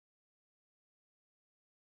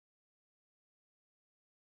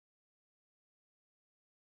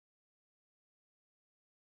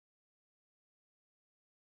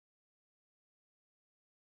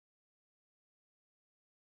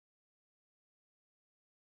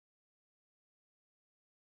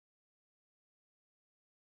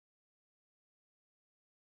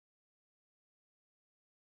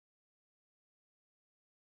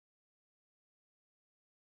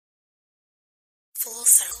Full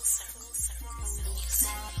circle.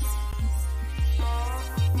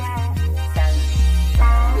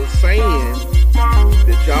 Was saying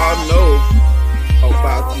that y'all know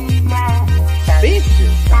about the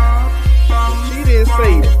benches. But she didn't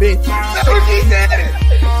say benches. No, she said it.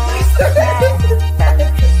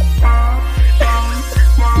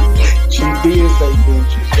 She did say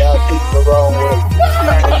benches. Y'all took the wrong way.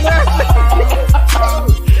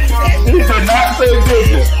 She did not say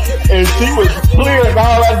benches. And she was clearing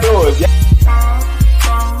all our doors.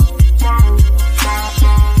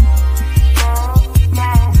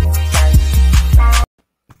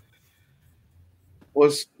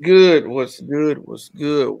 What's good? What's good? What's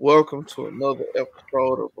good? Welcome to another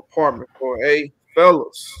episode of Apartment 4A.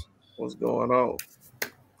 Fellas, what's going on?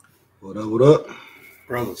 What up, what up?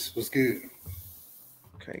 Brothers, what's good?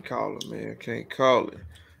 Can't call it, man. Can't call it.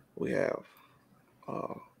 We have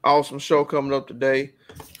awesome show coming up today.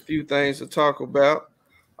 A few things to talk about.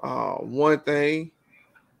 One thing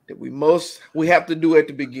that we have to do at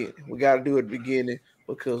the beginning. We got to do at the beginning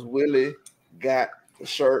because Willie got the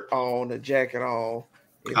shirt on, the jacket on.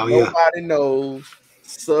 If nobody knows,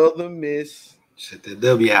 Southern Miss Shut that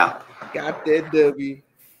W out. got that W.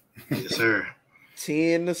 Yes, sir.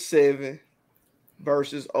 10-7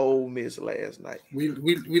 versus Ole Miss last night. We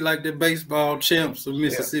like the baseball champs of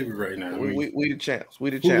Mississippi right now. We the champs.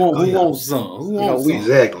 We the Who champs. wants some? Who wants some?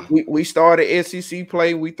 Exactly. We started SEC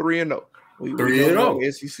play. We 3-0. We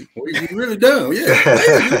 3-0. SEC. We really done.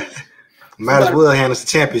 Yeah. Might as well hand us the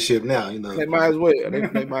championship now, you know. They might as well.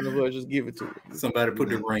 They might as well just give it to it. Somebody put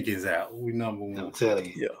the rankings out. We number one. I'm telling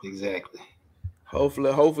you. Yeah. Exactly.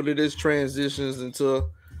 Hopefully this transitions into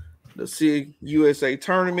the CUSA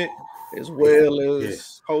tournament as well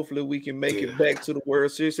as hopefully we can make it back to the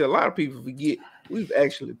World Series. A lot of people forget we've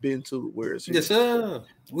actually been to the World Series. Yes, sir.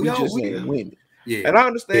 We just ain't winning. Yeah. And I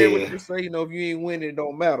understand what you say, if you ain't winning, it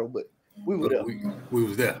don't matter, but we were there. We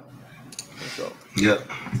was there. So, Yep.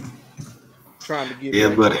 trying to get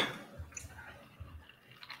Yeah, buddy.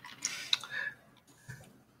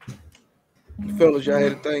 Fellas, y'all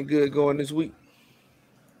had anything good going this week?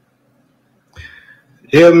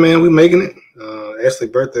 Yeah, man, we making it.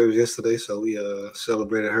 Ashley's birthday was yesterday, so we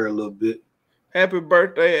celebrated her a little bit. Happy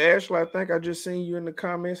birthday, Ashley. I think I just seen you in the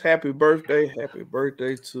comments. Happy birthday. Happy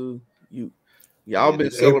birthday to you. Y'all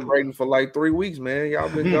been celebrating for like 3 weeks, man. Y'all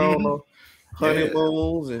been gone on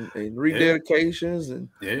honeymoons and rededications. And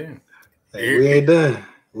Hey, we ain't done.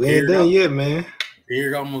 We ain't done yet, man.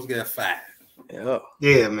 Eric almost got 5.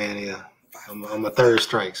 Yeah, man, yeah. I'm a third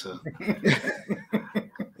strike, so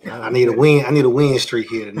I need a win. I need a win streak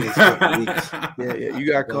here the next couple of weeks. Yeah.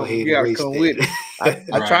 You gotta come. You gotta come with it. I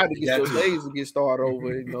tried to get your days to get started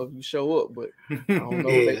over. If you show up, but I don't know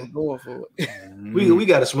if they were going for it. We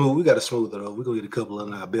got to smooth. We got to smooth it over. We gonna get a couple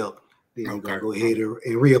under our belt. Then we're gonna go ahead and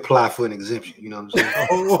reapply for an exemption. You know what I'm saying?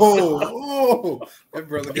 Oh, that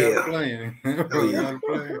brother got a plan.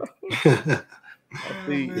 I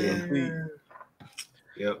see.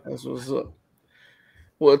 Yep. That's what's up.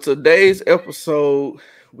 Well, today's episode,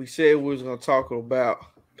 we said we was gonna talk about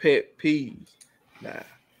pet peeves. Now,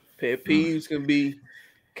 pet peeves can be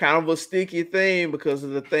kind of a sticky thing because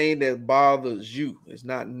of the thing that bothers you. It's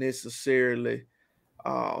not necessarily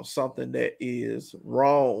something that is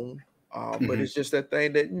wrong. But it's just that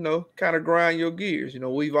thing that, kind of grind your gears.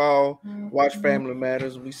 We've all watched Family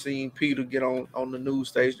Matters. We've seen Peter get on the news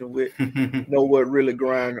station with what really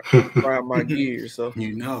grind my gears. So,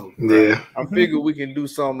 I figure we can do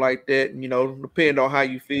something like that. Depending on how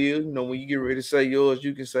you feel. When you get ready to say yours,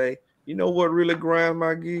 you can say, what really grind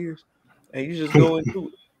my gears? And you just go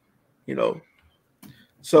into it,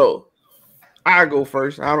 So, I go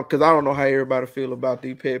first. Because I don't know how everybody feel about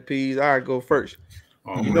these pet peeves. I go first.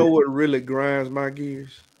 You know what really grinds my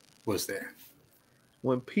gears? What's that?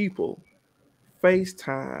 When people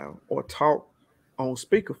FaceTime or talk on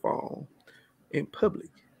speakerphone in public.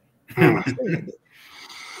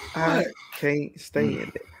 I can't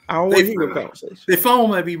stand it. I always hear a conversation. The phone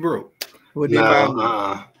might be broke.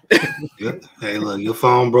 Hey, look, your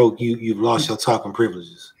phone broke. You've lost your talking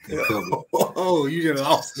privileges. Oh, you just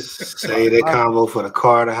lost it. Say that convo for the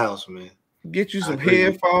car or the house, man. Get you some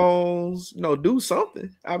headphones. Do something.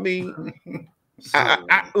 I mean,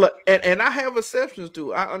 I look, and I have exceptions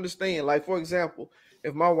too. I understand. Like, for example,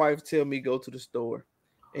 if my wife tell me go to the store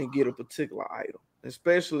and get a particular item,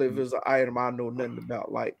 especially if it's an item I know nothing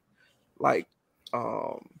about, like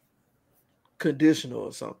conditioner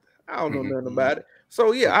or something. I don't know nothing about it.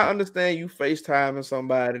 So yeah, I understand you FaceTiming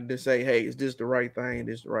somebody to say, hey, is this the right thing?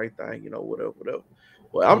 This the right thing? Whatever.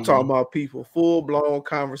 Well, I'm talking about people full blown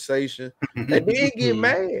conversation and then get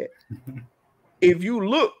mad. if you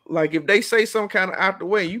look like if they say some kind of out the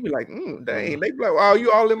way, you be like, dang. They be like, oh,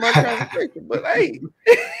 you all in my conversation. But hey,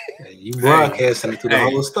 you broadcasting it to the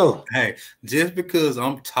whole store. Hey, just because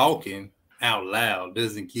I'm talking out loud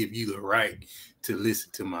doesn't give you the right to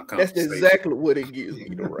listen to my conversation. That's exactly what it gives me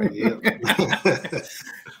the right.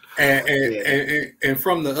 And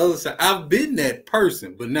from the other side, I've been that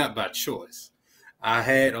person, but not by choice. I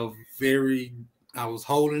was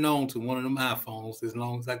holding on to one of them iPhones as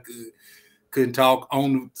long as I could. Couldn't talk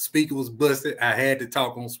on the speaker was busted. I had to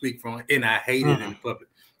talk on speakerphone, and I hated it in public.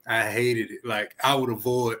 I hated it. Like I would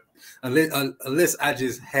avoid unless I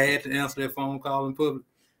just had to answer that phone call in public.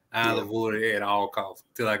 I'll avoid it at all costs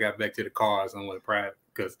until I got back to the car somewhere private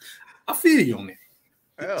because I feel you on it.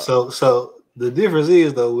 Yeah. So the difference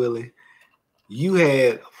is though, Willie, you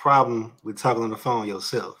had a problem with talking on the phone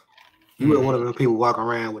yourself. You were one of them people walking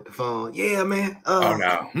around with the phone. Yeah, man. Oh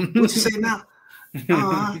no. What you say now?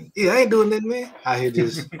 Yeah, I ain't doing nothing, man. I here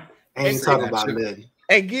just ain't talking about nothing.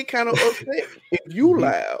 And get kind of upset if you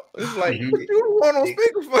loud. It's like you the one on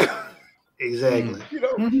speakerphone. Exactly. You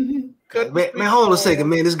know, man, hold on a second,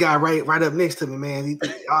 man. This guy right up next to me, man. He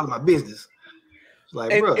all of my business. It's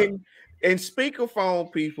like, bro. And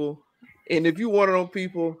speakerphone people, and if you one of them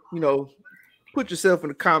people, you know, put yourself in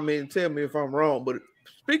the comment and tell me if I'm wrong. But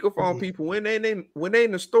speakerphone people, when they in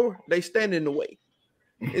the store, they stand in the way.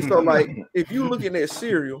 And so, like, if you looking at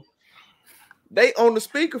cereal, they on the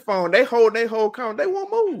speakerphone, they hold their whole count, they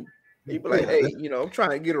won't move. You be like, hey, you know, I'm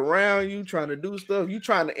trying to get around you, trying to do stuff. You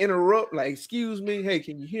trying to interrupt, like, excuse me, hey,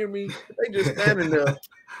 can you hear me? They just standing there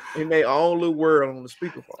in their own little world on the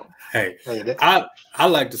speakerphone. Hey, I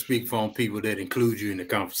like to speakerphone people that include you in the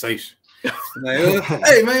conversation. Like,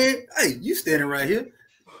 hey, man, hey, you standing right here.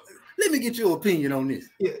 Let me get your opinion on this.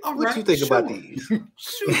 Yeah, what you think about these?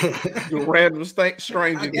 You random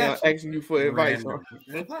stranger asking you for advice.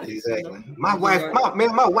 Exactly. My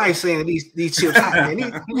wife saying these chips, man,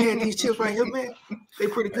 these chips right here, man, they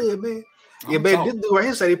pretty good, man. Yeah, baby, this dude right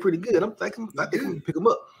here say they pretty good. I think I'm gonna pick them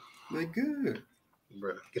up. They good,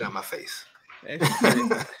 bro. Get out of my face.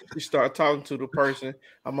 You start talking to the person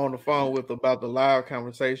I'm on the phone with about the loud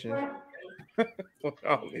conversation.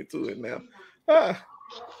 I'm into it now.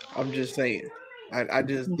 I'm just saying.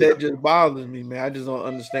 That just bothers me, man. I just don't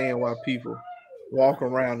understand why people walk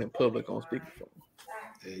around in public on speakerphone.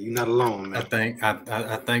 Yeah, you're not alone, man.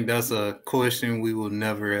 I think that's a question we will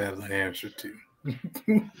never have the answer to,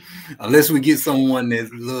 unless we get someone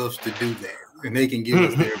that loves to do that, and they can give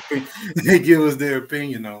us their opinion. They give us their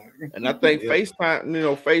opinion on it. And I think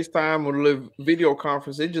FaceTime or video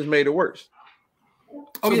conference, it just made it worse.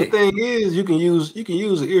 So the thing is, you can use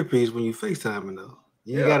an earpiece when you FaceTiming though.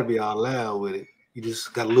 You ain't gotta be all loud with it. You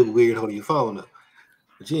just gotta look weird holding your phone up.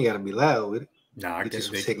 But you ain't gotta be loud with it. No, I guess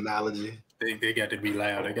technology. They got to be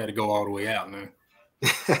loud. They got to go all the way out now.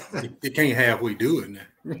 They can't halfway do it now.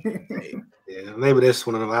 Yeah, maybe that's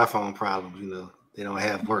one of them iPhone problems. You know, they don't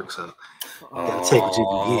have work, so you gotta take what you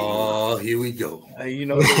can get. Oh, here we go. You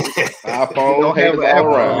know, iPhone haters all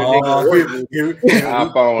around.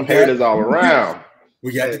 iPhone haters all around.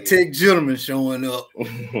 We got the tech gentleman showing up.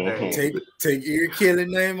 Take Eric Kelly's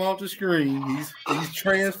name off the screen. He's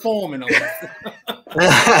transforming on it.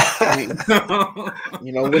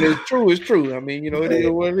 You know, when it's true, it's true. I mean, you know, it is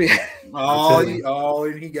what it is.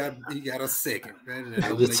 He got a second.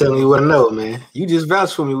 I'm just telling you what I know, man. You just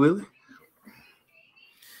vouch for me, Willie.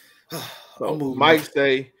 So Mike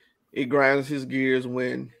say it grinds his gears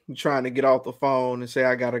when you're trying to get off the phone and say,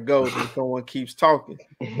 I gotta go, and someone keeps talking.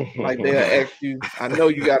 Like they'll ask you, I know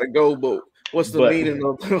you gotta go, but what's the meaning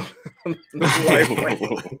of life?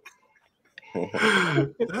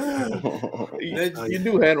 You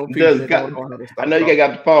do have no people that don't know how to stop. I know you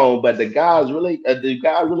got the phone, but the guy really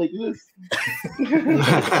exists.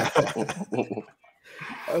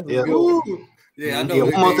 Yeah, I know.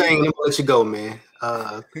 One more thing, and then we'll let you go, man.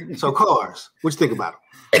 So cars, what you think about them?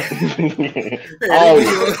 All of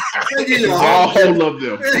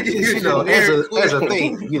them. You know, as a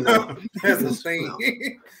thing, you know. As a thing.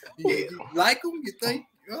 You like them? You think?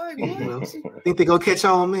 Think they gonna catch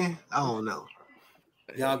on, man? I don't know.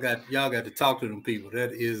 Y'all got to talk to them people.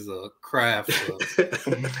 That is a craft.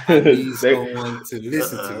 I need someone to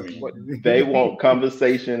listen to me. They want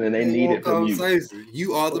conversation, and they need it from you.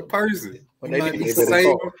 You are the person. They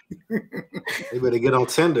better get on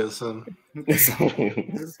Tinder or something.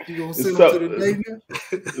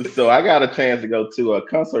 So I got a chance to go to a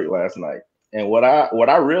concert last night, and what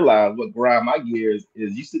I realized, what grind my gears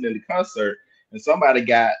is you sitting in the concert and somebody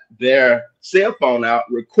got their cell phone out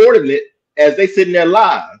recording it as they sitting there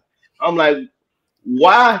live. I'm like,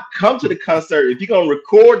 why come to the concert if you're gonna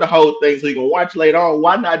record the whole thing so you can watch later on?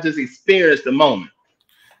 Why not just experience the moment?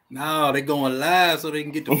 No, they're going live so they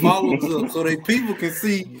can get the followers up, so they people can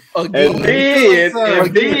see. And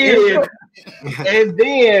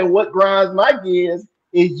then what grinds my gears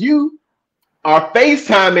is you are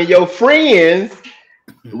FaceTiming your friends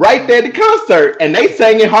right there at the concert, and they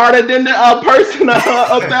singing harder than the person up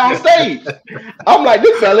there on stage. I'm like,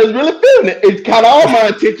 this fella is really feeling it. It's caught all my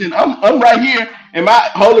attention. I'm right here, and my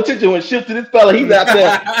whole attention went shift to this fella. He's out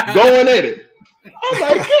there going at it. I'm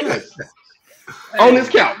like, goodness. On this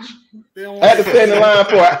couch. I had to stand in line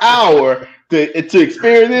for an hour to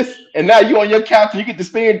experience this, and now you on your couch and you get to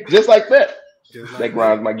experience just like that. That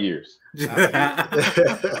grinds my gears. I'm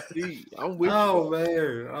with Oh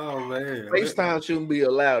man. FaceTime shouldn't be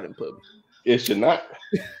allowed in public. It should not.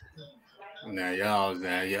 Now y'all,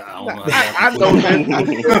 I don't know. I know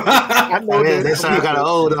that. I know Man, that that. sound kind of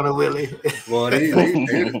old on it, Willie. Well, they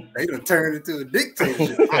done turned into a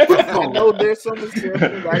dictatorship. I know there's some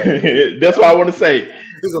exceptions. That's what I want to say.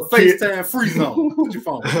 It's a FaceTime free zone. Put your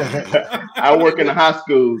phone. I work in a high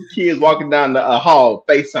school. Kids walking down the hall,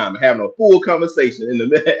 FaceTime, having a full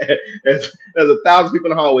conversation. There's 1,000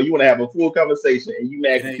 people in the hallway. You want to have a full conversation, and you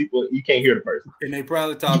mad at people. You can't hear the person. And they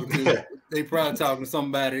probably talking to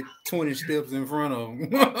somebody 20 steps in front of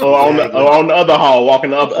them. or on the other hall,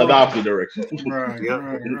 walking the opposite direction. Right.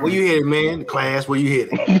 Where you headed, man? The class. Where you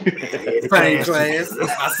headed? Same class.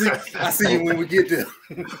 I see you when we get there.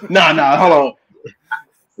 No, hold on.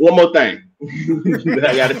 One more thing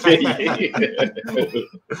I gotta tell you.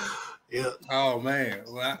 Yeah. Oh man.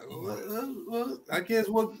 Well, I guess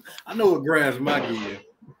I know what grabs my gear,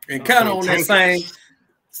 and kind of on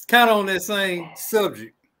that same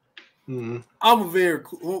subject. Mm-hmm.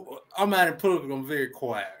 I'm out in public. I'm very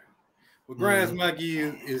quiet. What grabs my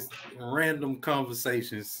gear is random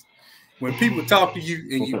conversations when people talk to you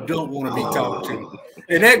and you don't want to be talked to,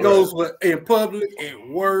 and that goes in public, at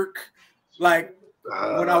work, like.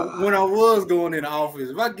 When I was going in the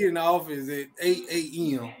office, if I get in the office at 8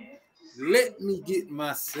 a.m., let me get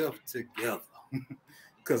myself together.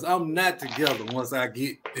 Because I'm not together once I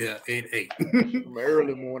get there at 8.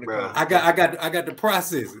 Early morning. I got to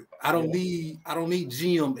process it. I don't need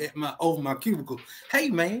Jim over my cubicle.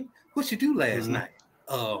 Hey man, what you do last night?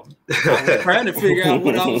 I was trying to figure out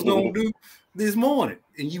what I was gonna do this morning,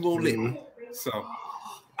 and you won't let me. So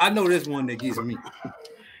I know that's one that gets me.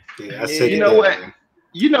 Yeah,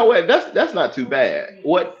 You know what? That's not too bad.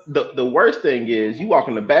 What the worst thing is, you walk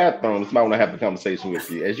in the bathroom, somebody want to have a conversation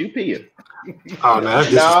with you as you pee. Oh no, that's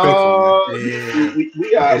disrespectful.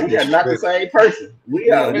 We are not the same person.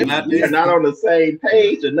 We are not on the same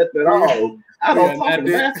page or nothing at all. I don't talk in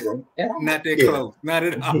the bathroom. Not that close. Not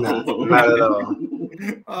at all. No, not at all.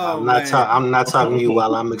 I'm not talking to you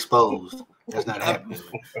while I'm exposed. That's not happening.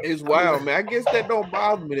 It's wild, man. I guess that don't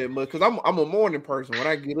bother me that much because I'm a morning person. When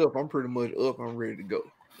I get up, I'm pretty much up. I'm ready to go.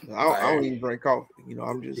 I don't even drink coffee. I'm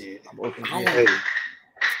up and Hey,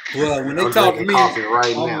 well, when they talk to me,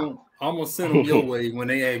 right now, I'm gonna send them your way when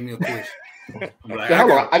they ask me a question. I'm like,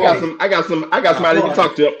 I got somebody to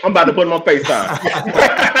talk to. I'm about to put them on FaceTime.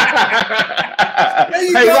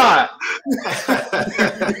 Hey Rod,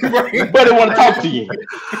 buddy want to talk to you.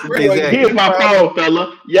 Exactly. Here's my phone,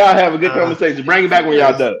 fella. Y'all have a good conversation. Bring it back when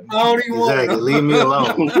y'all done. I don't even want to leave me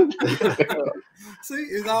alone. See,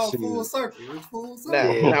 it's all full circle. It's full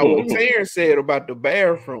circle. Now what Terrence said about the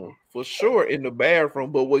bathroom, for sure in the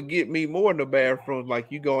bathroom, but what get me more in the bathroom, like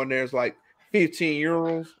you go in there, it's like 15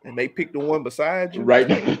 euros, and they pick the one beside you. Right.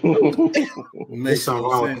 There's something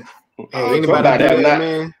wrong. Hey, somebody have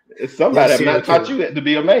not taught you to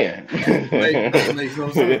be a man. Makes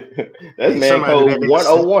no sense. That's man code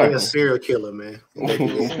 101. They're a serial killer, man.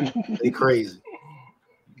 They crazy.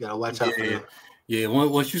 You gotta watch out for them. Yeah,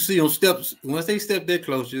 once you see them steps, once they step that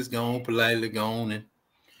close, just go on politely, go on and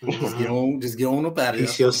just get on up out of there.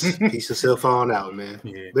 Piece your cell phone out, man.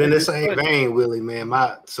 Yeah. But in the same vein, Willie, man,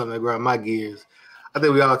 something that grabbed my gears. I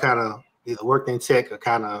think we all kind of either worked in tech or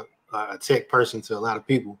kind of a tech person to a lot of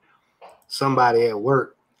people. Somebody at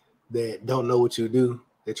work that don't know what you do,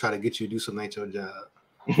 they try to get you to do something ain't your job.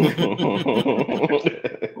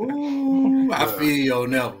 Ooh, I feel you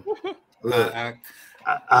on that one. Look,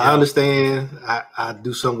 I understand. I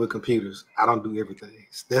do something with computers. I don't do everything.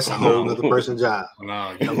 That's a whole other person's job.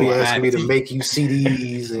 No, you be asking me to make you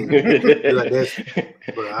CDs and like that.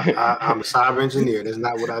 But I'm a cyber engineer. That's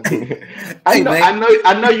not what I do. I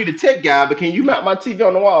know you the tech guy, but can you mount my TV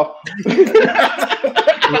on the wall?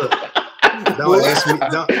 Look, Don't ask me.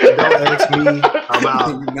 Don't ask me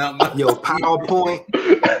about your PowerPoint.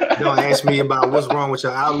 Don't ask me about what's wrong with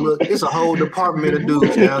your Outlook. It's a whole department of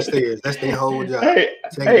dudes downstairs. That's their whole job.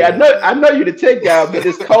 Hey, I know you're the tech guy, but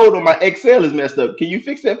this code on my Excel is messed up. Can you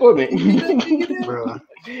fix that for me? Bro,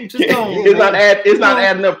 it's not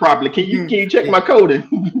adding up properly. Can you check my coding?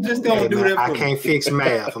 Just don't do that. I can't fix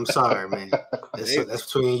math. I'm sorry, man. That's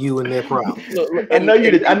between you and their problem. I know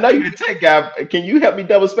you're the tech guy. Can you help me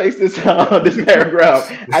double space this this paragraph?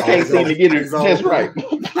 I can't seem to get it just right.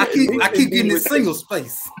 I keep getting this single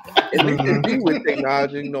space. At least it be with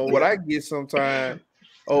technology. You know what I get sometimes,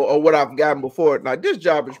 or what I've gotten before. Now this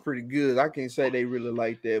job is pretty good. I can't say they really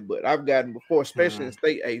like that, but I've gotten before, especially in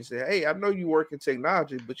state agency. Hey, I know you work in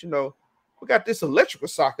technology, but you know we got this electrical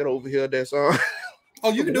socket over here that's on.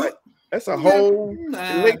 Oh, you can do it. That's a whole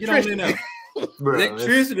electricity.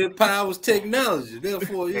 Electricity powers technology.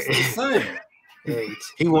 Therefore, it's the same. Hey,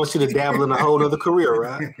 he wants you to dabble in a whole other career,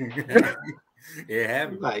 right? It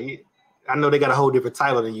happens. Like, I know they got a whole different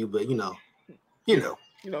title than you, but take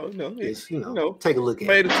a look at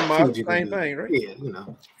it. Tomato, same thing, right? Yeah,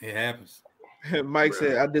 it happens. Mike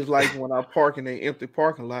said, "I just like when I park in an empty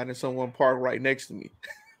parking lot and someone park right next to me."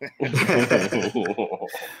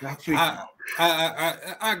 I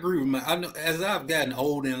agree with my. I know as I've gotten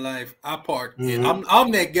old in life, I park.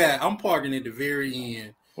 I'm that guy. I'm parking at the very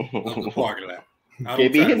end of the parking lot.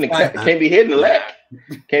 Can't be hitting the lap.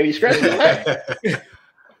 Can't be scratching the lap.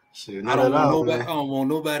 I don't want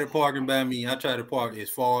nobody parking by me. I try to park as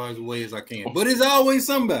far away as I can, but it's always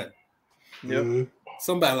somebody. Yep.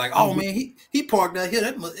 Somebody like, oh man, he parked out here.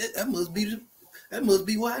 That must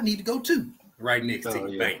be where I need to go to. Right next to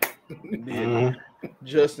you, bang.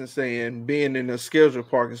 Justin saying being in a scheduled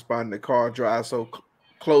parking spot and the car drives so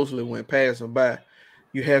closely when passing by,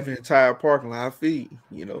 you have the entire parking lot feed.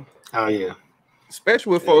 Oh yeah.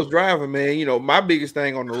 Especially with folks driving, man. My biggest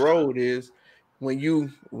thing on the road is when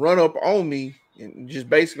you run up on me and just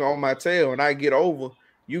basically on my tail, and I get over,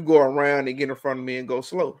 you go around and get in front of me and go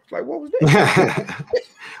slow. It's like, what was that?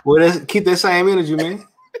 Well, keep that same energy, man.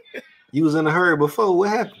 You was in a hurry before. What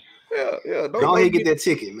happened? Yeah. Don't ahead get that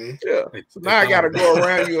ticket, man. Yeah. So now I gotta go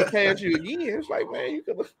around you and pass you again. It's like, man, you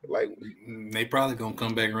could they probably gonna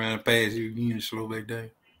come back around and pass you again and slow back down.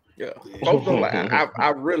 Yeah. Folks don't like. I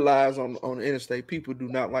realize on the interstate, people do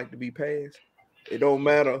not like to be passed. It don't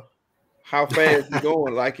matter how fast you're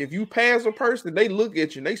going. Like if you pass a person, they look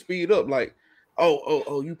at you and they speed up. Like,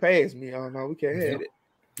 oh, you passed me. Oh no, we can't have it.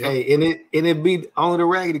 Hey, and it be only the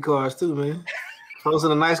raggedy cars too, man. Folks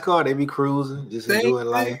in a nice car, they be cruising, just enjoying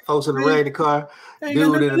life. Folks in a raggedy car,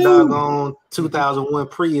 dude in a doggone 2001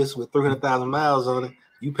 Prius with 300,000 miles on it,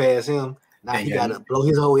 you pass him, now he got to blow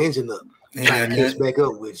his whole engine up, trying to catch back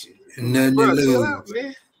up with you. Nothing to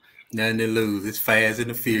lose. Nothing to lose. It's fast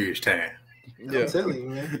and the furious time. I'm telling you,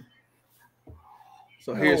 man.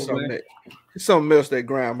 So here's something else that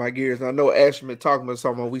grind my gears. I know Ashton been talking about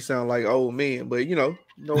something we sound like old men, but as you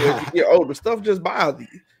get older, stuff just bothers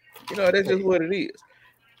you. That's just what it is.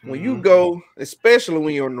 When you go, especially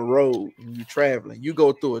when you're on the road and you're traveling, you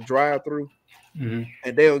go through a drive-through and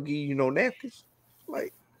they don't give you no napkins.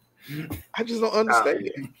 Like, I just don't understand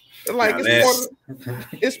it. Like,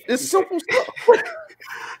 it's simple stuff.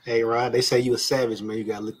 Hey, Rod, they say you a savage, man. You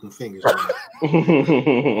gotta lick them fingers.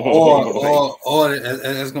 or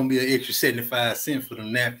that's gonna be an extra 75 cents for the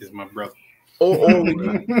napkins, my brother. Or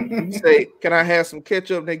when you say, "Can I have some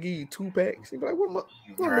ketchup?" They give you 2 packs. You be like, "What am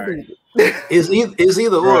I doing?" It's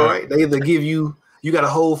either or, right? They either give you got a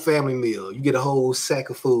whole family meal, you get a whole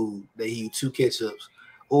sack of food. They give you 2 ketchups,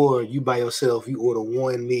 or you by yourself, you order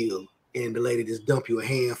 1 meal, and the lady just dump you a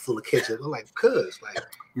handful of ketchup. I'm like,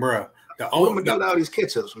 bruh. What am I doing all these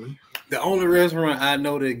ketchups, man? The only restaurant I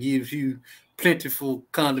know that gives you plentiful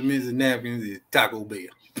condiments and napkins is Taco Bell.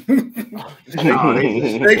 They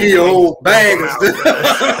give you a whole bag of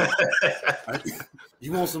stuff.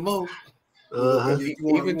 You want some more?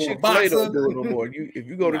 Even Chick-fil-A don't do it no more. If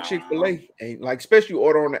you go to Chick-fil-A and especially you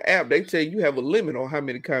order on the app, they tell you have a limit on how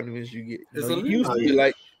many condiments you get. It used to be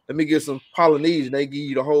like, let me get some Polynesian, they give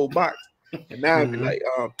you the whole box, and now it'd be like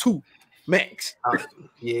 2 max.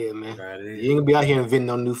 Yeah, man. You ain't gonna be out here inventing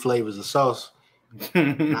no new flavors of sauce.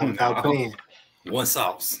 Not without paying. 1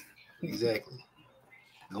 sauce. Exactly.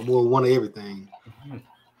 No more 1 of everything.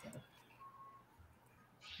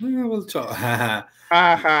 What's talk? Ha ha.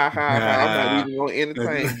 I'm not even gonna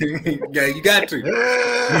entertain. Yeah, you got to. You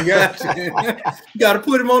got to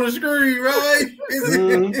put him on the screen, right?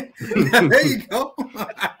 There you go.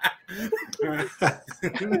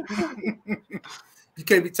 You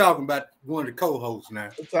can't be talking about one of the co-hosts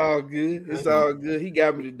now. It's all good. He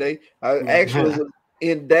got me today. I actually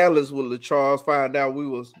in Dallas with LaCharles, find out we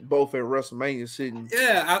was both at WrestleMania sitting.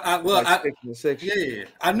 Yeah, section. Yeah,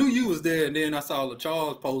 I knew you was there, and then I saw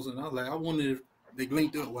LaCharles posting. I was like, I wondered if they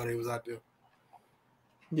linked up while they was out there.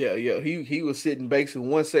 Yeah. He was sitting basically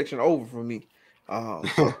one section over from me. So.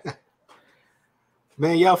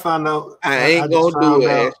 Man, y'all found out. I ain't gonna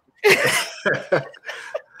do it.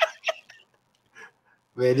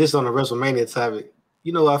 Man, just on the WrestleMania topic,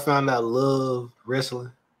 you know, I found out love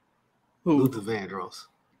wrestling. Who? Luther Vandross.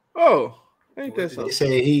 Oh, ain't that something? They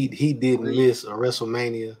said he didn't miss a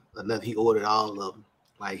WrestleMania enough. He ordered all of them.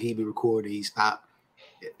 Like he be recorded, he stopped,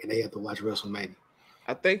 and they have to watch WrestleMania.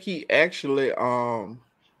 I think he actually I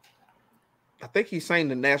think he sang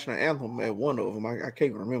the national anthem at one of them. I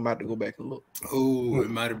can't remember. I had to go back and look. Oh,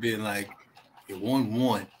 it might have been like it won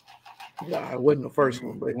one. Nah, it wasn't the first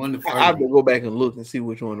one, but I have to go back and look and see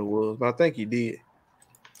which one it was. But I think he did.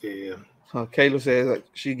 Yeah. Kayla says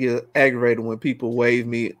she gets aggravated when people wave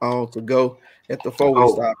me on to go at the forward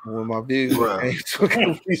stop when my vehicle.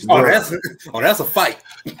 That's a fight.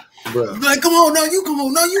 Bro. Like, come on, now you come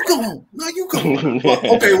on, now you come on, now you come on. Well,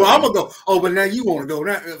 okay, well I'm gonna go. Oh, but now you want to go?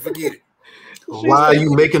 Now forget it. Why are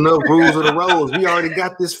you making up rules of the roads? We already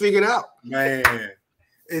got this figured out, man.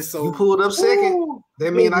 And so you pulled up second.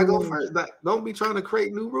 That mean I go first. Like, don't be trying to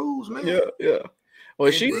create new rules, man. Yeah. Well,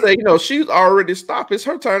 she said, she's already stopped. It's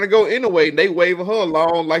her turn to go anyway. And they waving her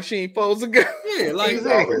along like she ain't supposed to go. Yeah, like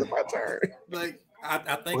exactly my turn. Like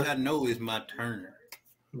I think I know it's my turn,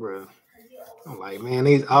 bro. I'm like,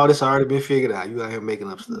 man, all this already been figured out. You out here making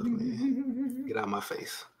up stuff, man. Get out of my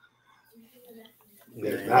face.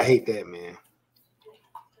 Man. I hate that, man.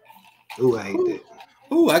 Ooh, I hate that.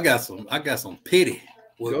 Ooh, I got some pity.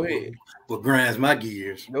 Go ahead. What grinds my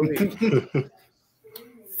gears. Go ahead.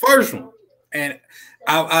 First one, and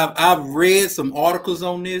I've read some articles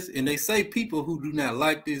on this, and they say people who do not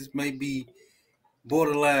like this may be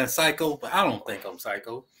borderline psycho, but I don't think I'm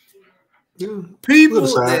psycho. Yeah. People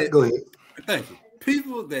that go ahead. Thank you.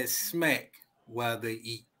 People that smack while they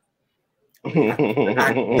eat.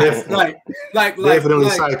 Definitely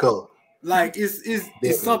psycho. Like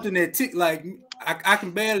it's something that like I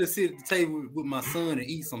can barely sit at the table with my son and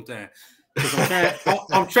eat sometimes.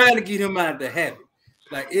 I'm trying to get him out of the habit.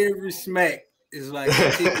 Like every smack is like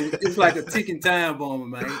it's like a ticking time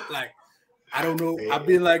bomb, man. Like I don't know. I've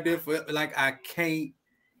been like that for like I can't.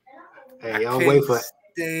 Hey, I'm waiting for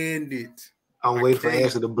stand it. I'm waiting for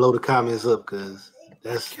Ashley to blow the comments up because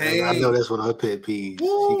I know that's one of her pet peeves.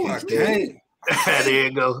 Ooh, she can't. There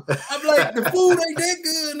you go. I'm like, the food ain't that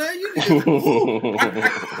good now. You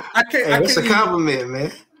I can't. That's a compliment,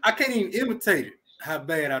 man. I can't even imitate it. How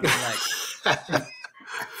bad I don't like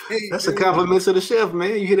it. That's a compliment to the chef,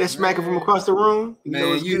 man. You hear that smacking from across the room? You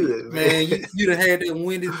know it's good, man. You done had that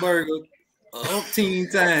Wendy's burger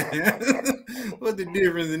umpteen time. What's the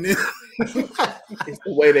difference in this? It's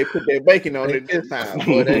the way they put their bacon on it this time.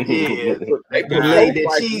 Boy, they laid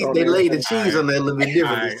the cheese on that a little bit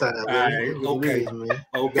different this time. Okay, man.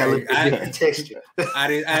 Okay. Different texture.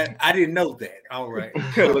 I didn't know that. All right.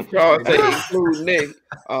 Charles say include next.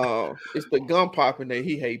 It's the gum popping that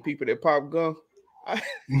he hate people that pop gum. I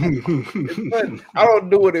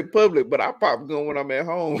don't do it in public, but I pop gum when I'm at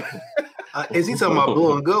home. Is he talking about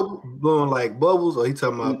blowing like bubbles, or he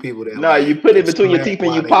talking about people that? No, you put it between your teeth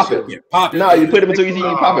and you pop it. No, you put it between your teeth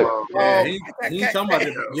and you pop it. Yeah, he's talking about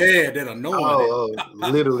that annoying.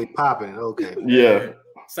 Literally popping. Okay. Yeah.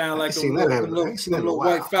 Sound like the little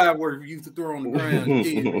white fireworks you used to throw on the ground.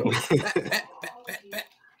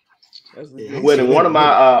 When one of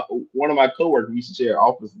my coworkers used to share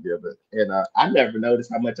office together, and I never noticed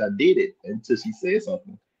how much I did it until she said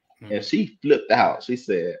something, and she flipped out. She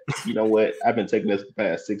said, "You know what? I've been taking this the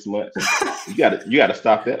past 6 months. You gotta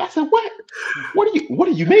stop that." I said, "What? What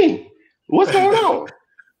do you mean? What's going on?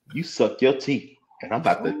 You suck your teeth, and I'm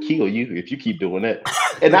about to kill you if you keep doing that."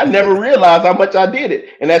 And I never realized how much I did it.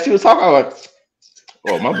 And as she was talking, I was like,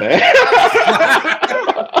 "Oh, my bad."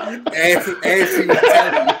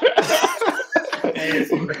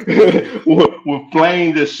 with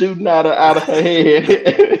flames just shooting out of her head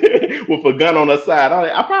with a gun on her side.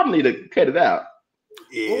 I probably need to cut it out.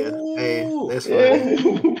 Yeah, hey, that's right.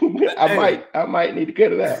 I might need to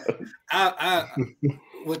cut it out.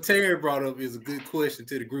 What Terry brought up is a good question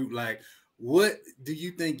to the group. Like, what do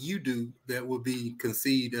you think you do that would be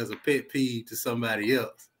conceived as a pet peeve to somebody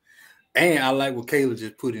else? And I like what Kayla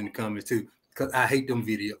just put in the comments too, because I hate them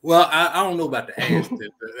videos. Well, I don't know about the ass,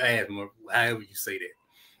 however you say that.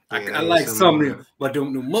 I like some of them, but the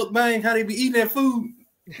mukbang, how they be eating that food,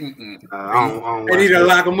 they need to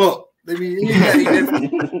lock them up. They mean, you ain't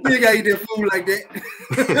gotta eat that food like that.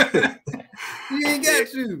 You ain't got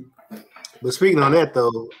to. But speaking on that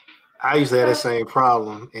though, I used to have that same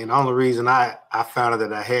problem, and the only reason I found out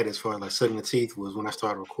that I had as far as like sucking the teeth was when I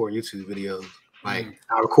started recording YouTube videos. Like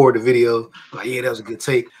I record the video, like that was a good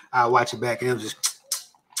take. I watch it back, and it was just.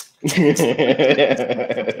 I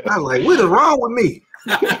was like, what is wrong with me?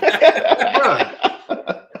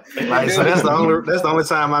 Like, so that's the only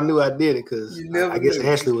time I knew I did it, because I guess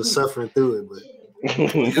Ashley was suffering through it, but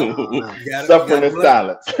suffering in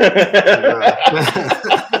silence.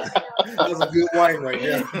 That's a good wife right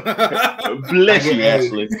there. Bless you,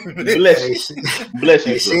 Ashley. Bless you. Bless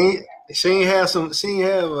you. She ain't have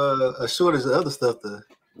a shortage of other stuff to.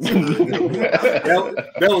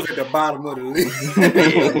 That was at the bottom of the list.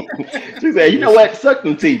 She said, "You know what? Suck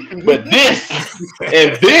them teeth, but this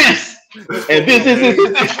and this and this."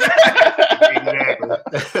 Exactly.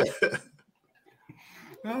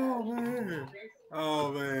 Oh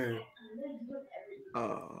man.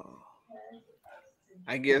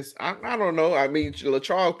 I guess I don't know. I mean,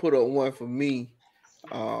 Charles put up one for me.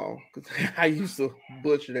 I used to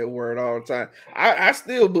butcher that word all the time. I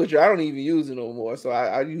still butcher. I don't even use it no more. So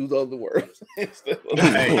I use other words instead of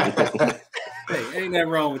Hey, ain't nothing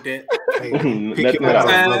wrong with that. Hey,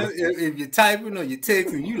 if you're typing or you're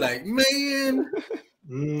texting, you like, man,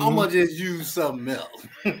 I'm gonna just use something else.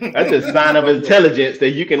 That's a sign of intelligence that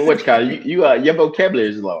you can your vocabulary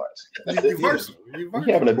is large. You're versatile. You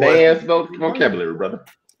have an advanced vocabulary, brother.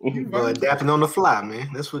 Adapting on the fly, man.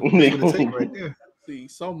 That's what it takes right there. See,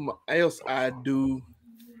 something else I do.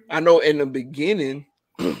 I know in the beginning,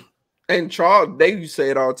 and Charles, they used to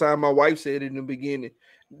say it all the time. My wife said it in the beginning.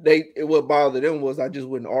 What bothered them was I just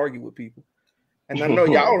wouldn't argue with people. And I know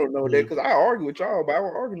y'all don't know that because I argue with y'all, but I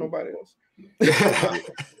don't argue with nobody else.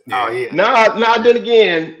 Oh yeah. Now then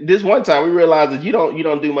again, this one time we realized that you don't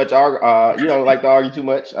do much you don't like to argue too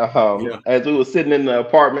much. As we were sitting in the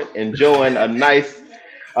apartment enjoying a nice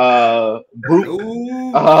group. Were we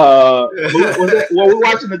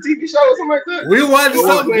watching a TV show or something like that? We were watching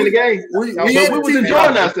something. Playing the game. We was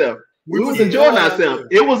enjoying ourselves. We was enjoying ourselves.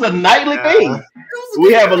 It was a nightly thing.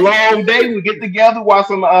 We have a long day. We get together, watch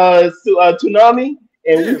some Tsunami,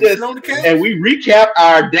 and we recap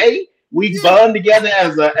our day. We bond together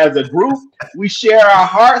as a group. We share our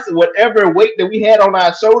hearts, and whatever weight that we had on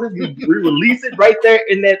our shoulders, we release it right there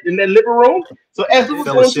in that living room. So as we were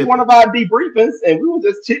going through one of our debriefings, and we were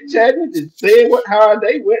just chit chatting, just saying how our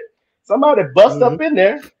day went, somebody bust up in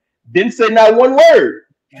there, didn't say not one word,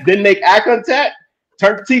 didn't make eye contact,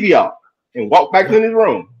 turned the TV off, and walked back in his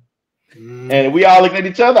room. And we all looked at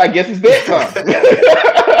each other. I guess it's bedtime.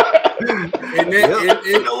 In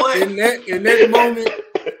that moment,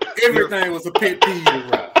 everything was a pet peeve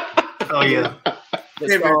around. Oh yeah,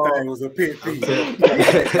 everything was a pet peeve.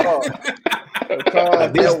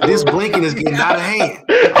 This blinking is getting out of hand.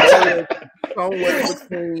 He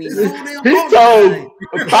told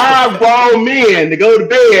 5 grown men to go to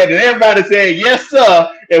bed, and everybody said yes,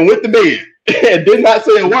 sir, and went to bed and did not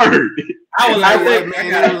say a word. I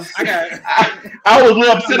was a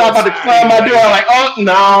little upset. I was about to slam my door. I'm like, oh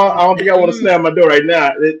no, I don't think I want to slam my door right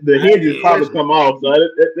now. The hinges probably come off, so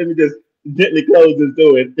let me just gently close this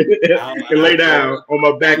door and lay down on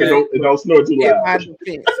my back and don't snore too loud. In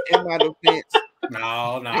my defense,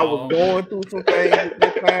 no. I was going through some things at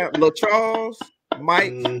that time. Charles,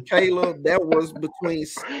 Mike, Kayla, that was between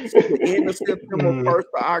the end of September, 1st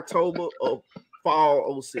of October of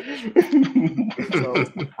fall 06. So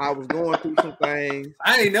I was going through some things.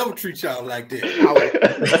 I ain't never treat y'all like that.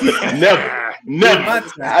 Never.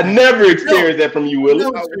 I never experienced that from you, Willie.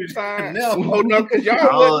 Oh no, because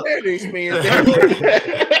y'all wasn't there to experience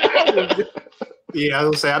that. Yeah, I was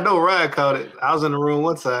gonna say, I know Ryan caught it. I was in the room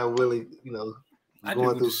one time, Willie,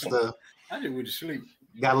 going through stuff. I just went to sleep.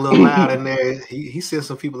 Got a little loud in there. He sent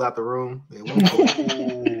some people out the room.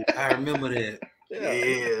 I remember that.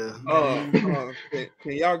 Yeah.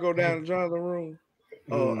 Can y'all go down to Jonathan's room?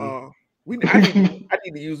 I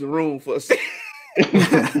need to use the room for a second.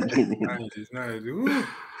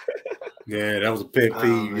 Yeah, that was a pet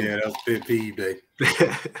peeve. That was a pet peeve day.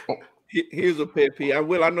 Here's a pet peeve. I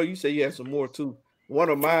know you say you have some more too. One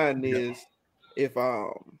of mine is if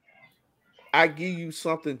I give you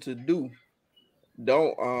something to do,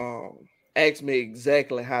 don't ask me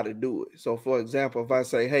exactly how to do it. So for example, if I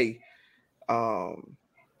say, hey,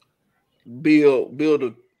 build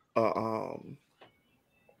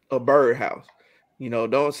a birdhouse.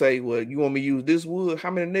 Don't say, well, you want me to use this wood?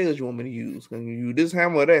 How many nails you want me to use? Can you use this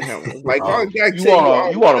hammer or that hammer? Like,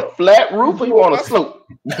 you want a flat roof or you want a slope?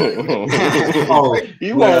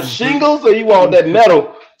 You want shingles or you want that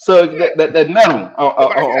metal So that none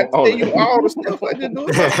I tell you all the stuff I just do.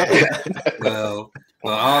 Well,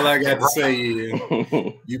 all I got to say is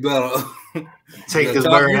you better take this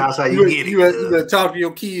birdhouse how you get it. You better talk to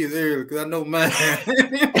your kids early because I know mine.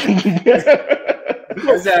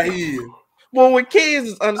 That's how he is. Well, with kids,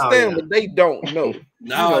 it's understandable. They don't know.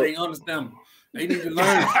 No, they understand. They need to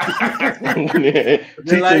learn.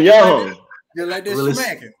 Teach them young. Just like that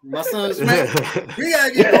smacking. My son's smacking. We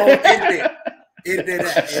gotta get on edit that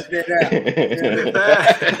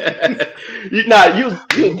out. You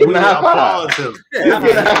give me a high five.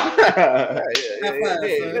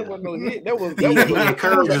 That wasn't no hit. That was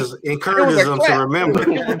encourages them to remember.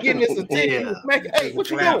 Getting this attention. Hey, what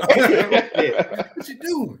you doing? What you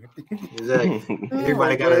doing? Exactly.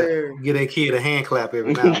 Everybody gotta get their kid a hand clap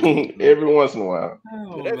every now and then. Every once in a while.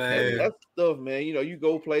 Oh, That's stuff, man. You know, you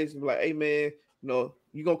go places and be like, hey, man, you know,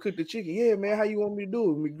 you gonna cook the chicken? Yeah, man. How you want me to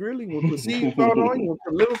do it? We grilling? You want to put seasoning on? You want to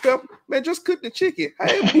put little pepper? Man, just cook the chicken.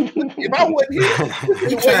 If I wasn't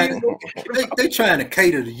here, they trying to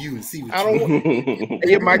cater to you and see what I don't want.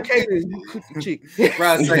 Yeah, my cater is you cook the chicken.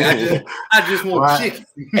 Brian say, I just want chicken.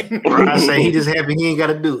 Brian say he just happy he ain't got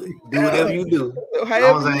to do it. Do whatever you do. As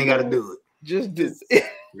long as I ain't got to do it. Just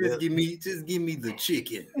give me the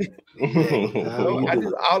chicken.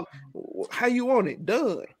 How you want it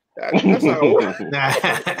done? That's how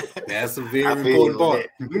That's a very important part.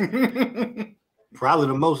 Probably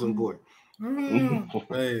the most important. Man.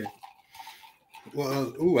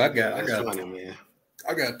 Well, I got funny, man.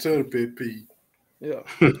 I got a ton of pet peeve. Yeah.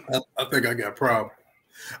 I think I got a problem.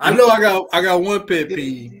 I know I got one pet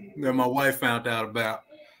peeve that my wife found out about.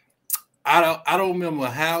 I don't remember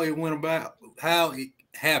how it went about, how it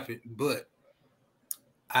happened, but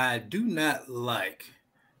I do not like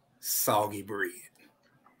soggy bread.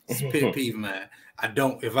 It's a pet peeve of mine. I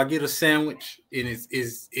don't. If I get a sandwich and if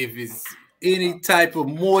it's any type of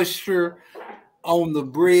moisture on the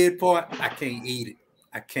bread part, I can't eat it.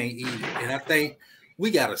 And I think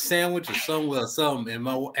we got a sandwich or somewhere or something, and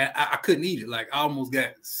I couldn't eat it. Like I almost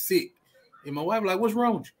got sick. And my wife was like, "What's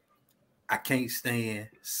wrong with you?" I can't stand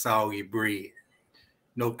soggy bread.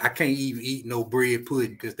 No, I can't even eat no bread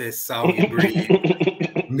pudding because that's soggy bread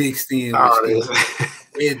mixed in with stuff.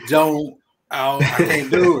 It don't. I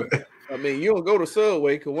can't do it. I mean, you don't go to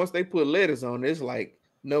Subway because once they put lettuce on, it's like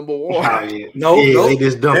number one. No, they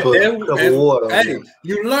just dump a cup of water. Hey,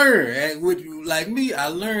 you learn. Like me, I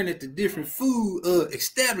learned at the different food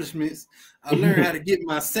establishments. I learned how to get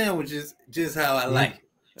my sandwiches just how I like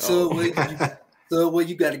it. Subway,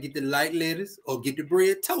 you got to get the light lettuce or get the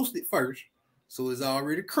bread toasted first, so it's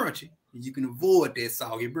already crunchy. You can avoid that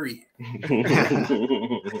soggy bread.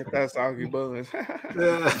 That soggy buns.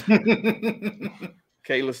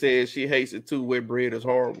 Kayla says she hates it too. Wet bread is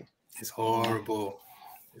horrible. It's horrible.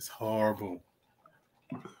 It's horrible.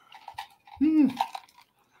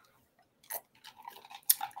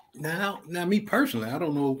 Now, me personally, I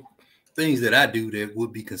don't know things that I do that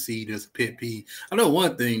would be considered as a pet peeve. I know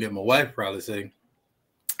one thing that my wife probably say.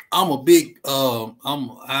 I'm a big I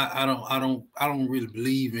don't really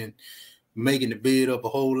believe in making the bed up a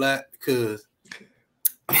whole lot because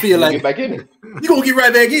I feel like get back in it. You're gonna get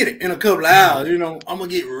right back in it in a couple of hours, you know. I'm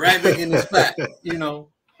gonna get right back in the spot, you know.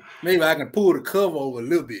 Maybe I can pull the cover over a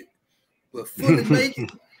little bit, but fully make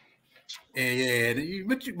it. And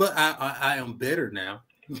but I am better now.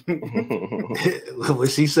 What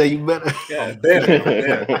she say? You better. Yeah, I'm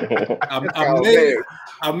better.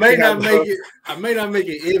 I may not make it. I may not make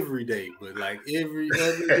it every day, but like every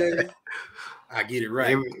other day, I get it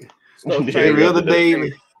right. Every other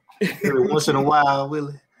day, every once in a while,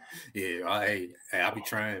 Willie. Yeah, I'll be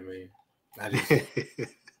trying, man. I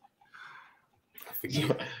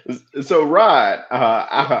forget. So, Rod,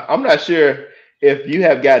 I'm not sure if you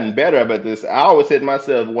have gotten better about this. I always said to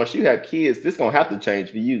myself, once you have kids, this is gonna have to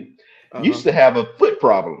change for you. You used to have a foot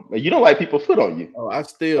problem. You don't like people foot on you. Oh, I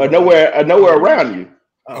still or nowhere around you.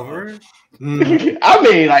 Over. I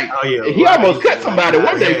mean, like he almost cut somebody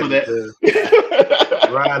one day for that.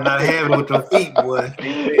 Rod not having it with the feet, boy.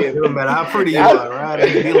 It don't matter how pretty you are, Rod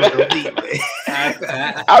ain't dealing with the feet,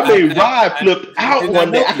 man. I mean, Rod flipped out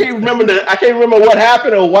one day. I can't remember what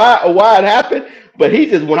happened or why it happened, but he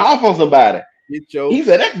just went off on somebody. He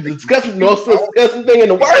said that's the most disgusting thing in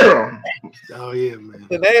the world. Oh yeah, man.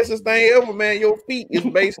 The nastiest thing ever, man. Your feet is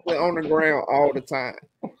basically on the ground all the time.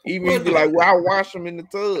 Even if you be like, well, I wash them in the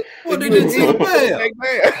tub. What did it so bad?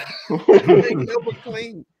 They never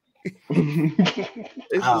clean.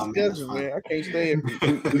 It's disgusting, man. I can't stand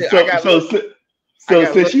it. So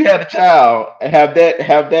since you had a child, have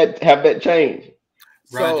that change.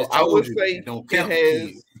 So I would say it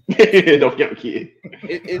has. Don't get a kid.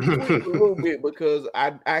 It tweaks a little bit because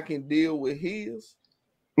I can deal with his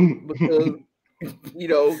because you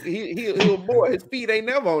know he a boy. His feet ain't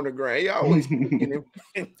never on the ground. He always kicking him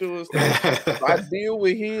into his stuff. So I deal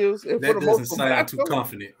with his. And That for the doesn't most part, sound too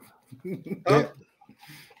confident. Huh?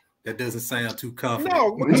 That doesn't sound too confident.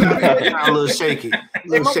 No, a little shaky. A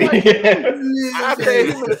little shaky. I'll tell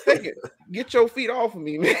him in a second. Get your feet off of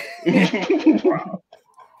me, man.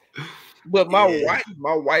 But my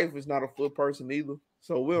wife is not a foot person either,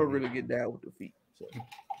 so we don't really get down with the feet. So.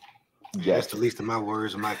 That's the least of my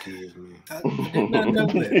words of my kids, man. I did not know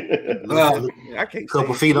that. Well, I can't.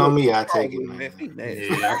 Couple feet on me, I take it, man.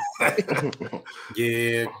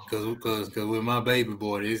 Yeah, because with my baby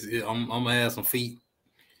boy, I'm gonna have some feet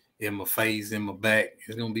in my face, in my back.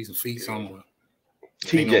 There's gonna be some feet somewhere.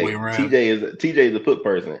 TJ is a foot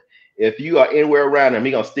person. If you are anywhere around him,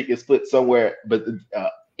 he gonna stick his foot somewhere, but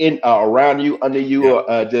around you, under you,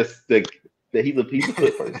 or just that he's a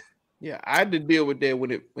foot person. Yeah, I had to deal with that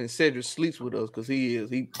when Cedric sleeps with us because he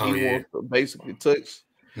wants to basically touch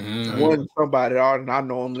somebody. And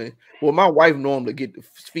my wife normally get the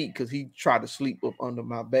feet because he tried to sleep up under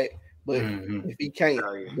my back, but if he can't,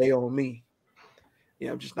 they on me.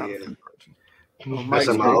 Yeah, I'm just not a feet person. That's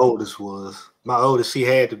how my oldest was. My oldest, she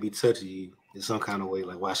had to be touching you in some kind of way,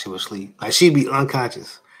 like while she was asleep. Like she'd be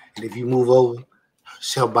unconscious, and if you move over,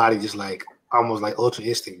 her body just like almost like ultra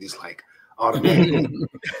instinct, just like automatically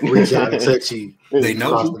reach out and touch you. They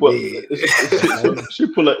know. She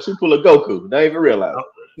pull a Goku. Don't even realize.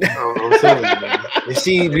 I'm telling you, man. And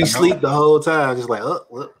she be asleep the whole time, just like, oh,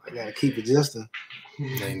 well, I gotta keep adjusting.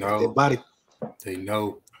 They know. Their body. They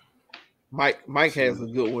know. Mike has a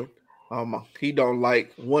good one. He don't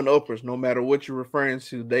like one-uppers, no matter what you're referring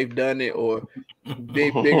to. They've done it or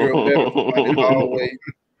bigger or better. Always.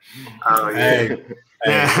 Oh yeah.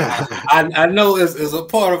 I know it's a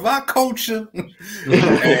part of our culture.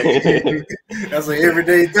 That's an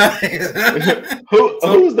everyday thing.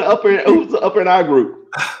 Who's the upper in our group?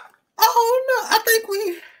 Oh no, I think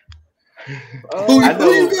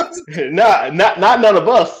not none of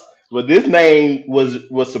us. But this name was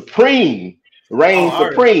supreme, reign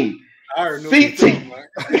supreme. CT.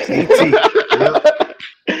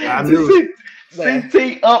 I knew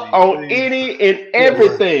CT up on any and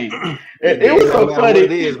everything. And it was so funny.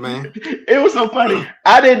 It is, man. It was so funny.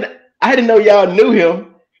 I didn't know y'all knew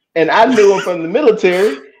him, and I knew him from the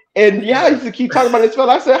military. And y'all used to keep talking about this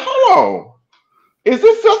fella. I said, "Hold on, is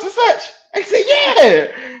this such and such?" I said,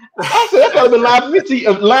 "Yeah." I said, "That fella been lying to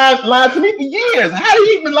me for years. How did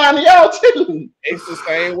he been lying to y'all too?" It's the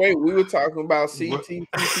same way we were talking about CT.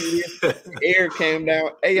 Eric came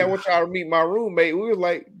down. Hey, I want y'all to meet my roommate. We were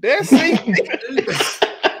like, "That's CT."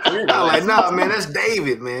 I'm like, nah, man, that's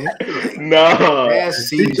David, man. Like, no,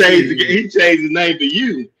 he changed his name to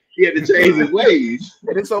you. He had to change his ways.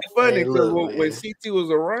 And it's so funny because when CT was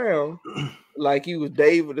around, like he was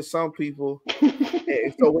David to some people.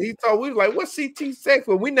 And so when he told, we was like, "What's CT sex?"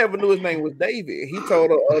 Well, we never knew his name was David. He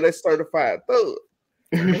told her, "Oh, that's certified thug."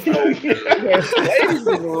 So we had some ladies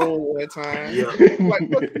in the room one time. Yeah. Like,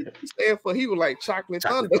 what did he stand for? He was like Chocolate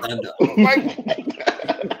Thunder. Like,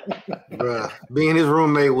 bruh, being his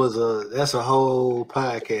roommate that's a whole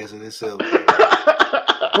podcast in itself.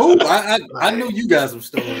 Oh, I knew you guys were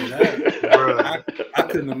stories. I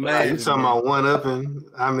couldn't imagine. You talking about one-upping?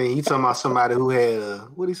 I mean, you talking about somebody who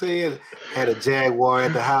had had a Jaguar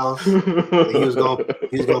at the house. He was gonna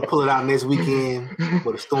pull it out next weekend,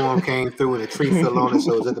 but a storm came through and a tree fell on it,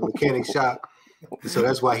 so it was at the mechanic shop. So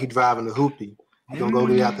that's why he driving the hoopty. He's gonna go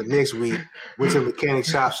get it out the next week. Went to the mechanic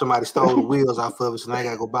shop, somebody stole the wheels off of it, so now I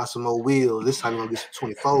gotta go buy some more wheels. This time I'm gonna get some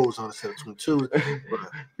 24s on instead of 22s.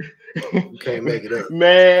 You can't make it up.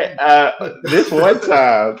 Man, this one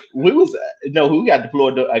time we got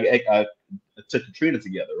deployed to Katrina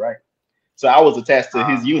together, right? So I was attached to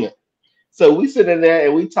his unit. So we sitting there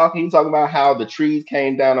and he talking about how the trees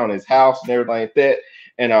came down on his house and everything like that.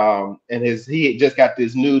 And he had just got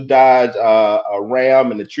this new Dodge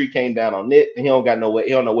Ram, and the tree came down on it, and he don't know what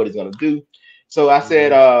he's gonna do. So I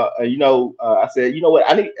said, you know what,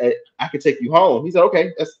 I can take you home. He said,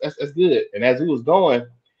 okay, that's good. And as we was going,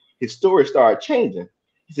 his story started changing.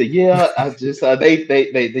 He said, yeah, I just they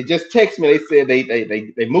just texted me. They said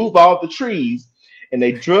they moved all the trees and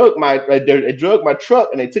they drug my truck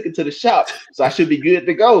and they took it to the shop, so I should be good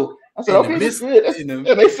to go. I said, okay, that's good. I said,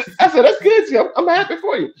 that's good. See, I'm happy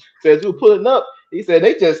for you. So as we were pulling up, he said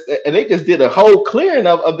they just did a whole clearing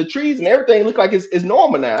of the trees and everything looked like it's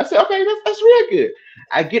normal now. I said, okay, that's real good.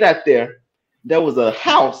 I get out there, there was a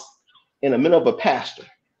house in the middle of a pasture.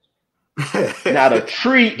 Not a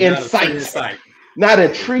tree in sight. Not a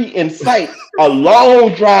tree in sight. A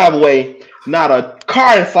long driveway. Not a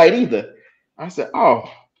car in sight either. I said, "Oh,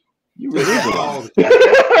 you really is a all liar."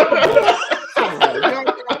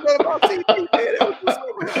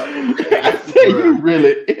 I said, "You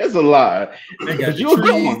really is a liar." They got But the you a good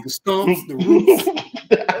trees, one. the stumps, the roots.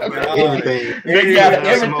 Everything. They got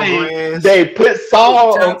everything. They put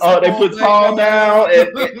Saul. They put Saul down, and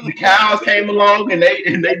the cows came along, and they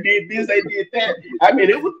did this, they did that. I mean,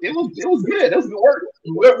 it was good. It was good work.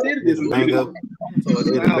 Whoever did it, It's a bang up. So it It's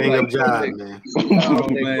a sounds bang like up job, man.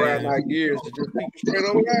 they grind our gears to just keep it straight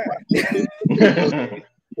over line.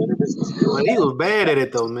 But he was bad at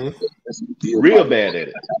it though, man. Real bad at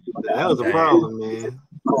it. That was a problem, man.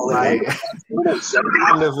 Like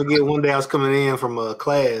I'll never forget one day I was coming in from a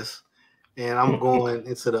class and I'm going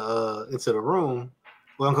into the room.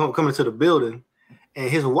 Well, I'm coming to the building, and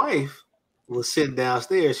his wife was sitting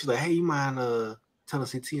downstairs. She's like, "Hey, you mind telling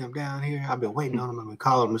CT I'm down here? I've been waiting on him. I've been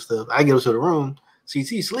calling him and stuff." I get up to the room.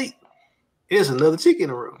 CT sleep. There's another chick in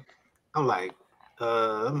the room. I'm like,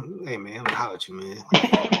 hey man, I'm gonna holler at you, man.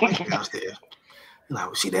 Why she downstairs? He's like,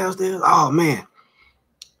 was she downstairs? Oh man.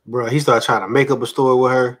 Bro, he started trying to make up a story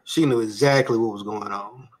with her. She knew exactly what was going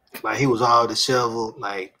on. Like, he was all disheveled.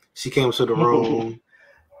 Like, she came to the room.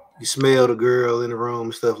 You smell the girl in the room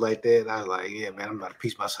and stuff like that. I was like, yeah, man, I'm about to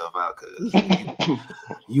piece myself out because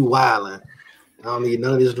you wilding. I don't need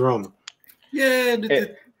none of this drama. Yeah,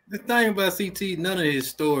 the thing about CT, none of his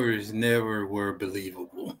stories never were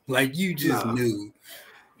believable. Like, you just knew.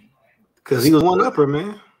 Because he was one upper,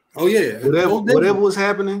 man. Oh yeah, whatever was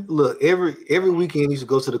happening. Look, every weekend he used to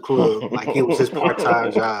go to the club like it was his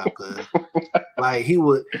part-time job. Cause like he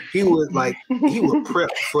would prep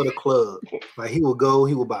for the club. Like he would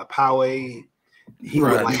buy Powerade. He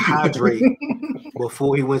would like hydrate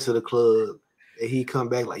before he went to the club, and he'd come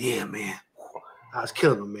back like, yeah, man, I was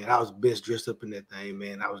killing him, man. I was best dressed up in that thing,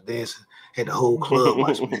 man. I was dancing, had the whole club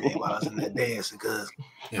watching me, man, while I was in there dancing because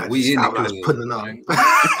I was putting it on.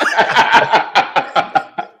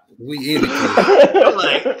 We in the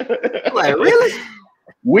club. like really?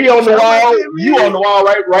 We on the wall. You on the wall,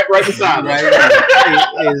 right beside me.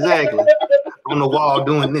 Exactly. On the wall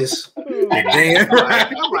doing this. Damn.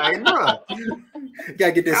 I'm like, bro. You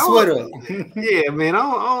gotta get that sweat up. Yeah, man. I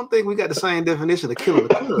don't think we got the same definition of killing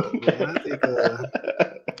the club, man. I think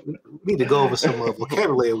we need to go over some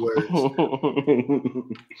vocabulary words.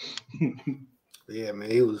 Yeah,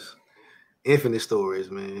 man. It was infinite stories,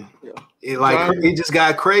 man. Yeah. It just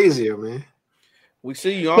got crazier, man. We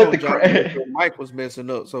see you on, John. Your mic was messing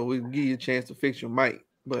up, so we can give you a chance to fix your mic.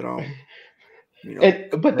 But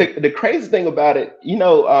the crazy thing about it,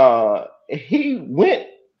 he went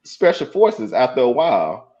special forces after a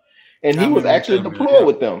while, and he was actually deployed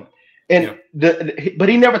with them. And but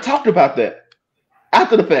he never talked about that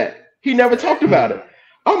after the fact. He never talked about it.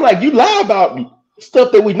 I'm like, you lie about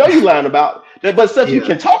stuff that we know you lying about, but stuff you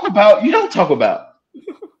can talk about, you don't talk about.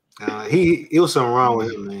 It was something wrong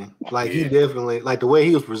with him, man. Like he definitely, like the way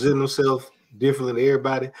he was presenting himself differently to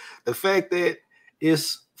everybody. The fact that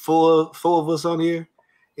it's four of us on here,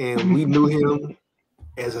 and we knew him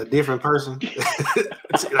as a different person.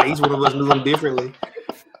 Like each one of us knew him differently.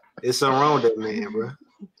 It's something wrong with that man, bro.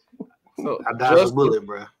 So I dodged a bullet,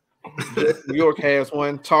 bro. New York has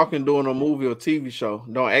one talking during a movie or TV show.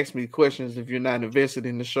 Don't ask me questions if you're not invested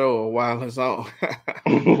in the show or while it's on.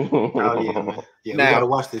 Oh yeah, man. Yeah, now, we gotta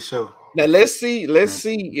watch this show. Now let's see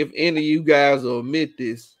if any of you guys will admit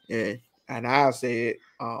this. And I said,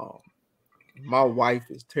 my wife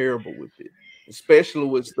is terrible with it, especially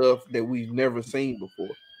with stuff that we've never seen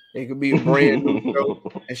before. It could be a brand new show,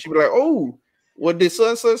 and she'd be like, "Oh, what did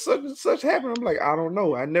such happen?" I'm like, "I don't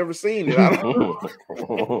know. I never seen it. I don't know."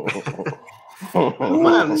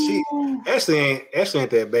 Mine, Ashley ain't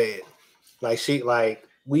that bad. Like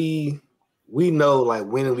we know like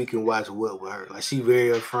when we can watch what with her. Like she very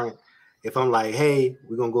upfront. If I'm like, hey,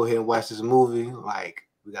 we're gonna go ahead and watch this movie, like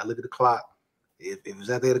we gotta look at the clock. If it's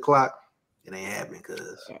at 8 o'clock, it ain't happening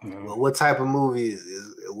because what type of movie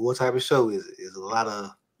is what type of show is it? Is a lot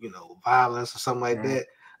of violence or something like that.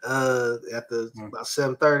 After about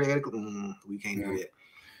 7:30, we can't do that.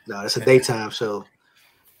 No, it's a daytime show.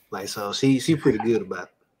 Like so, she pretty good about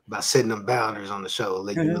setting them boundaries on the show,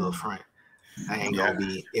 letting you know up front. I ain't gonna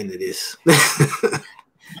be into this.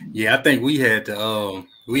 Yeah, I think we had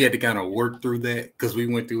to kind of work through that because we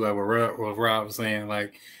went through like what Rob was saying.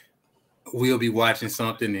 Like we'll be watching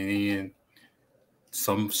something and then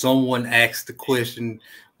someone asked the question,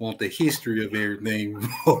 want the history of everything.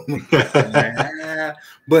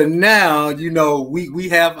 But now we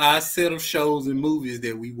have our set of shows and movies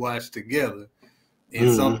that we watch together,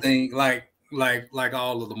 and something like like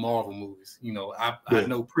all of the Marvel movies. You know, I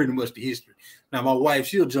know pretty much the history. Now my wife,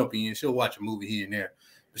 she'll jump in, she'll watch a movie here and there,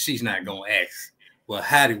 but she's not gonna ask, well,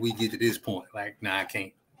 how did we get to this point? Like, nah, I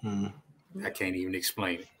can't. I can't even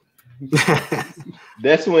explain it.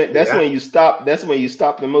 That's when you stop. That's when you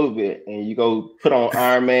stop the movie and you go put on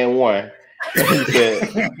Iron Man 1. He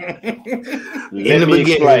said, "Let me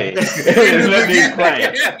explain." Let me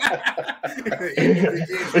explain.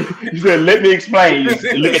 He said, "Let me explain." You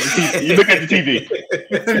look at the TV. You look at the TV.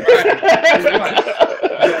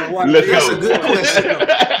 Let's go. That's a good question.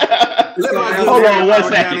 Hold on 1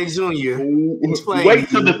 second. Jr. Wait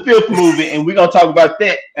till the 5th movie, and we're gonna talk about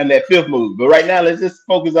that and that 5th movie. But right now, let's just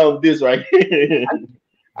focus on this right here.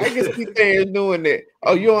 I can see fans doing that.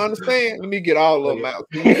 Oh, you don't understand? Let me get all of them out.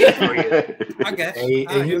 I got you.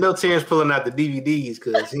 And you know Terrence pulling out the DVDs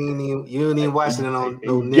because you ain't even watching it on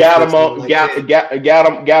no Netflix.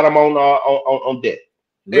 Got him on deck.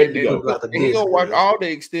 Ready to go. And he gonna watch all the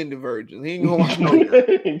extended versions. He ain't gonna watch no.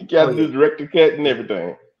 Got to do director cut and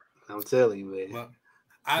everything. I'm telling you, man. Well,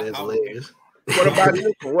 That's hilarious. What about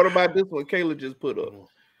this one? What about this one? Kayla just put up.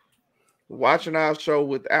 Watching our show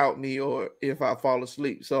without me, or if I fall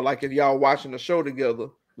asleep. So, like, if y'all watching the show together,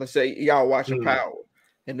 let's say y'all watching Power,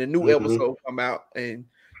 and the new episode come out, and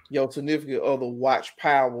your significant other watch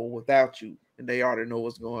Power without you, and they already know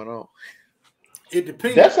what's going on. It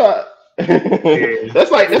depends. That's like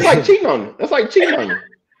cheating on you. That's like cheating on you.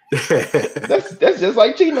 That's just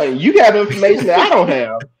like cheating on you. You have information that I don't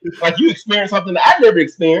have. Like, you experience something that I never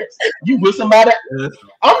experienced. You with somebody.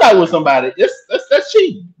 I'm not with somebody. That's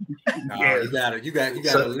cheating. No, you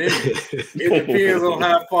gotta limit. It depends on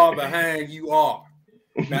how far behind you are.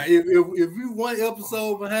 Now, if you 1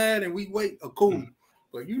 episode behind and we wait, cool.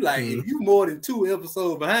 But you like, if you more than 2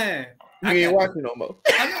 episodes behind, you ain't watching no more.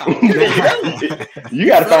 You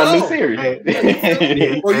gotta find a new series.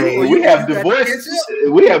 We have divorce.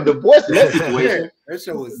 We have divorce in that situation. That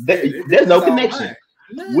show is there's no connection.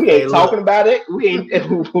 We ain't talking about it. We ain't.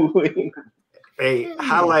 Hey,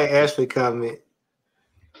 highlight Ashley comment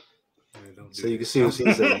so you can see what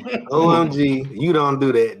she's saying. OMG, you don't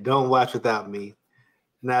do that. Don't watch without me.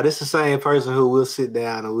 Now, this is the same person who will sit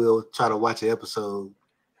down and we'll try to watch an episode.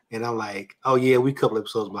 And I'm like, oh, yeah, we a couple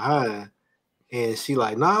episodes behind. And she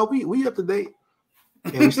like, nah, we up to date.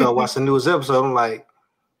 And we start watching the newest episode. I'm like,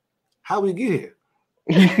 how we get here?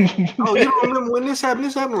 Oh, you don't remember when this happened?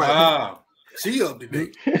 This happened? Like, she up to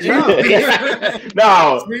date.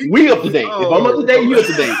 No, we up to date. If I'm up to date, you up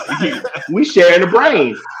to date. We sharing the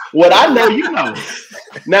brain. What I know, you know.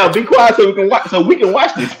 Now be quiet so we can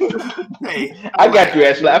watch this. Hey, I got you,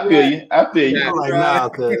 Ashley. I feel you. I'm like, nah,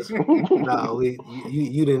 cause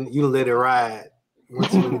you didn't let it ride one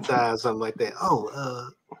too many times, something like that.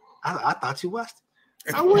 Oh, I thought you watched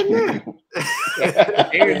it. I wasn't there.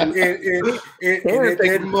 In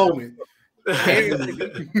that moment.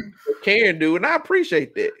 Karen do, and I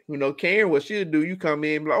appreciate that. You know, Karen, what she'll do, you come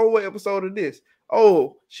in, like, oh, what episode of this?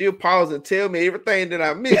 Oh, she'll pause and tell me everything that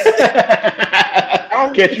I missed.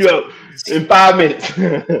 I'll catch you up in 5 minutes. So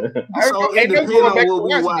it depends on what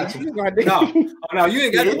we watching. No, you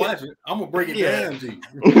ain't got to watch it. I'm gonna break it down to you.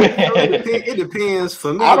 It depends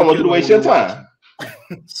for me. I don't want you to waste your time.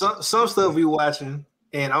 Some stuff we watching,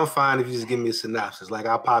 and I'm fine if you just give me a synopsis. Like,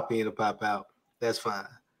 I'll pop in or pop out. That's fine.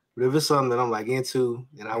 But if it's something that I'm like into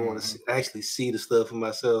and I want to actually see the stuff for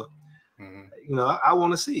myself, you know, I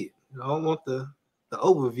want to see it. You know, I don't want the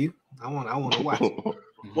overview. I want to watch it.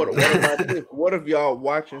 What about this? What if y'all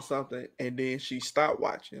watching something and then she stopped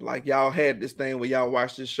watching? Like, y'all had this thing where y'all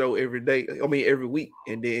watch this show every day. I mean, every week,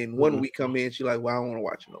 and then one week come in, she like, well, I don't want to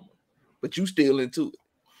watch it no more. But you still into it.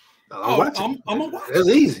 I'm gonna watch it. That's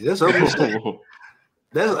easy. That's open.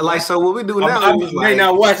 That's like, so what we do now. I may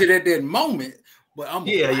not watch it at that moment. But I'm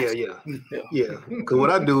yeah. Because what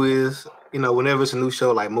I do is, you know, whenever it's a new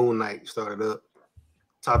show like Moon Knight started up,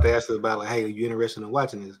 talk to Ashley about like, hey, are you interested in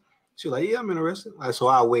watching this? She's like, yeah, I'm interested. Like, so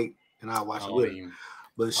I'll wait and I'll watch it with her.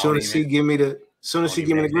 But as soon as she give me the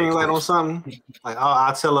green light on something, like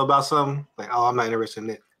I'll tell her about something, like, oh, I'm not interested in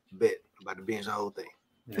that. Bet I'm about to binge the whole thing.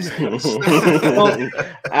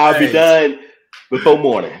 I'll be done before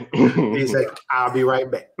morning. Exactly. I'll be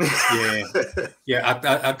right back.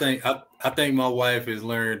 I think my wife has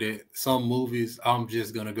learned that some movies I'm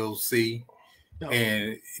just gonna go see,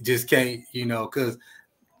 and just can't, you know, because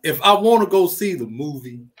if I want to go see the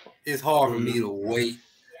movie, it's hard for me to wait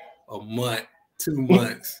a month, 2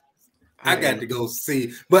 months. I got to go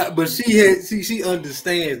see, but she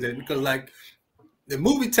understands that, because like the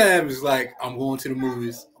movie time is like, I'm going to the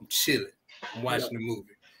movies, I'm chilling, I'm watching the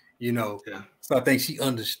movie, you know. So I think she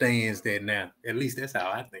understands that now. At least that's how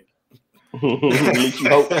I think. At least you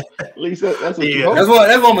hope. At least that's what you hope. That's what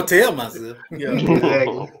I'm gonna tell myself. Yeah,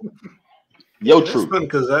 exactly. Yo, It's true. funny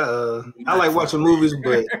because I like watching movies,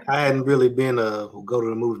 but I hadn't really been a go to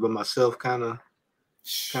the movies by myself kind of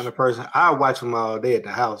person. I watch them all day at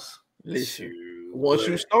the house. Listen, once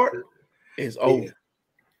you start, it's over.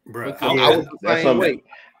 Bro, I was the same way.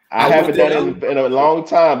 I haven't done it in a long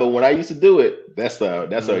time, but when I used to do it, that's a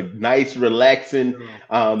nice, relaxing,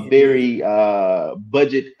 very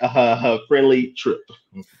budget friendly trip.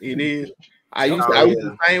 It is. I was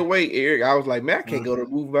the same way, Eric. I was like, man, I can't go to the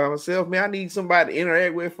movie by myself. Man, I need somebody to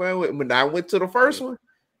interact with, fun with. When I went to the first one,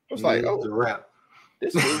 I was like, oh, a wrap.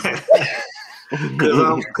 This is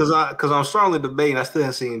because I'm strongly debating. I still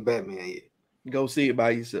haven't seen Batman yet. Go see it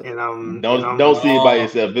by yourself. And don't see it by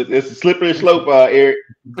yourself. It's a slippery slope, Eric.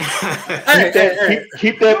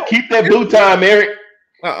 keep that blue time, Eric.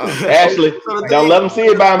 Ashley, don't let him see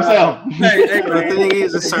it by himself. The thing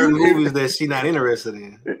is, there's certain movies that she's not interested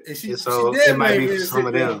in, so it might be some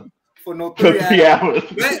of them. For no 3 hours.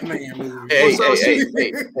 Batman movie. Hey, 2 hours.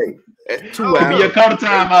 Be your cover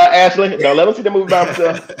time, Ashley. Don't let him see the movie by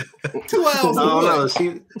himself. 2 hours. No,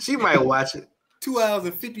 she might watch it. 2 hours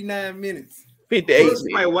and 59 minutes. 58.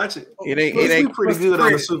 She might watch it. It ain't pretty good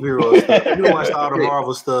on the superhero stuff. You watch all the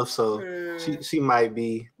Marvel stuff, so she might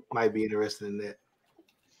be interested in that.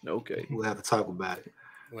 Okay, we'll have to talk about it.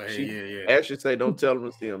 Well, yeah. Ashley say, don't tell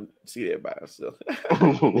him to see that by herself.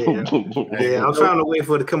 Yeah, I'm trying to wait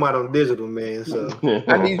for it to come out on digital, man. So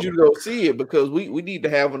I need you to go see it because we need to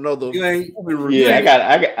have another. I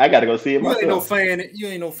gotta go see it myself. You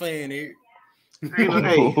ain't no fan, Eric. Hey, you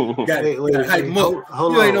ain't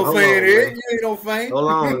no fan, Eric. You ain't no fan. Hold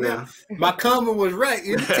on now. My comment was right.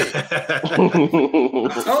 I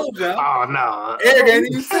told y'all. Oh no, Eric ain't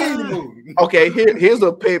even seen the movie. Okay, here's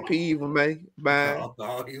a pet peeve of mine.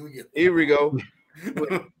 Here we go.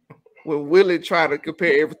 When Willie try to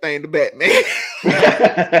compare everything to Batman.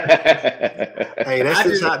 Hey,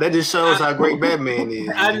 that just shows how great Batman is.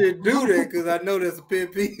 I didn't do that because I know that's a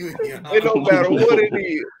pet peeve. It don't matter what it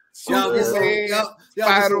is. Y'all get so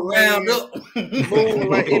round up. Any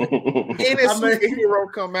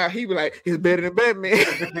superhero come out, he be like, it's better than Batman.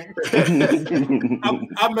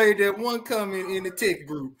 I made that one comment in the tech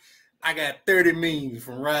group. I got 30 memes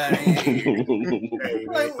from Ryan.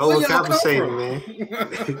 Overcompensating, man.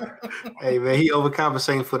 Hey, man, he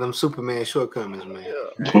overcompensating for them Superman shortcomings, man.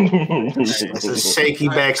 That's a shaky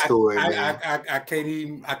backstory, man. I can't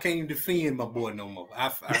even defend my boy no more. I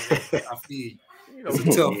feel you. It's a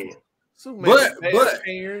tough one. Superman,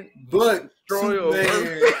 but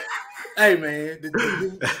Superman, hey man, the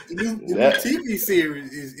new TV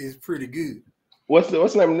series is pretty good. What's the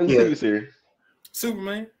name of the new TV series?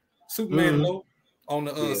 Superman Low on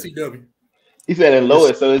the CW. He said in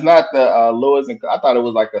Lois, so it's not the Lois and I thought it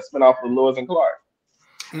was like a spinoff of Lois and Clark.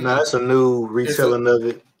 No, that's a new retelling of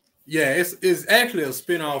it. Yeah, it's actually a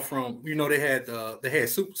spinoff from they had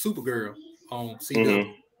Supergirl on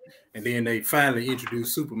CW. And then they finally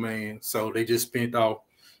introduced Superman, so they just spent off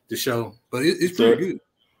the show. But it's pretty good.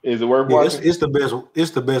 Is it worth watching? It's the best.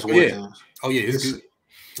 It's the best one. Yeah. Oh yeah, it's good.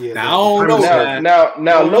 Yeah, now I don't know.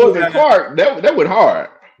 Now Lois and Clark, that went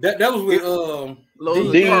hard. That was with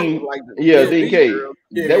Dean. Dean K.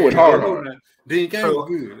 That went hard. Dean K was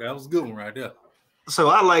good. That was a good one right there. So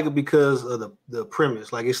I like it because of the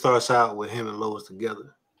premise. Like it starts out with him and Lois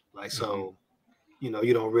together. Like so.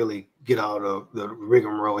 You don't really get all the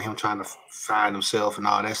rigmarole of him trying to find himself and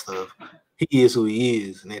all that stuff. He is who he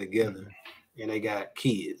is, and they're together, and they got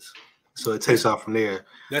kids. So it takes off from there.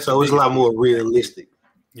 So it's a lot more realistic.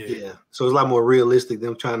 Yeah. So it's a lot more realistic.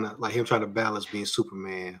 Him trying to balance being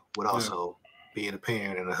Superman with also being a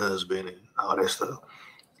parent and a husband and all that stuff.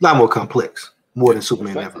 A lot more complex, more than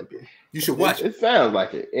Superman ever been. You should watch it. It sounds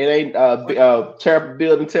like it. It ain't tear up a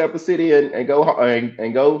building, tear up a city, and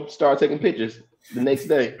go start taking pictures the next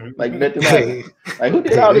day, like nothing happened. Like who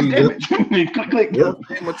did all this damage? click. Yep.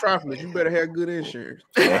 Metropolis, you better have good insurance.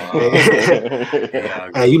 Hey,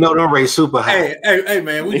 them rates super high. Hey,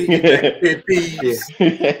 man, we need to get that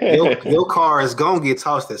peeves. Your car is gonna get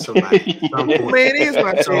tossed at somebody. Man, it is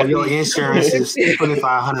my so your insurance is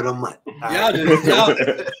 $2,500 a month.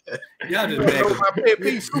 Y'all just mad. My pet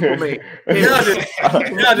peeve, Superman. Y'all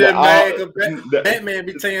just mad because Batman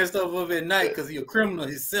be tearing stuff up at night because he's a criminal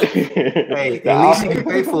himself. Hey, at least he can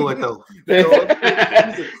pay for it though.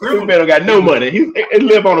 Superman don't got no money. He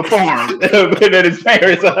live on a farm that his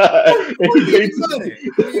parents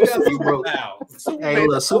Hey,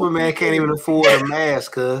 look, Superman can't even afford a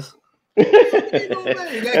mask, cuz.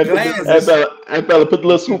 That fella put the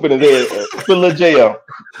little swoop in his head, put a little jail.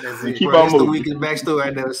 Keep on moving. The weakest backstory I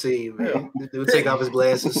never seen, man. They would take off his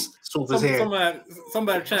glasses, swoop his hair.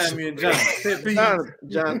 Somebody chime in, John.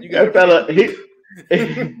 John, you got that fella.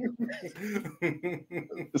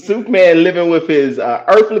 Superman living with his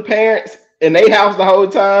earthly parents in their house the whole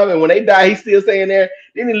time, and when they die, he's still staying there.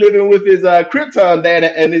 Then he's living with his Krypton dad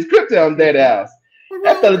and his Krypton daddy house.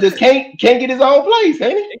 That fella just can't get his own place,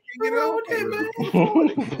 ain't he? Can't get on with that,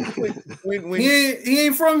 man. He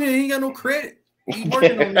ain't from here. He ain't got no credit. He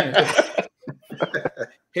working on that.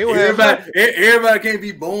 Everybody can't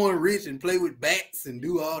be born rich and play with bats and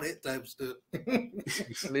do all that type of stuff.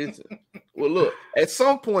 Listen, well, look, at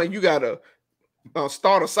some point you gotta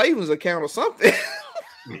start a savings account or something.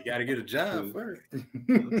 You gotta get a job first.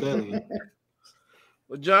 I'm telling you.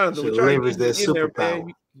 Well, Jonathan, we're trying to get in there,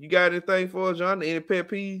 man. You got anything for us, Jonathan? Any pet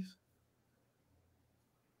peeves?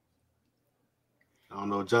 I don't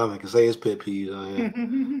know. Jonathan can say his pet peeves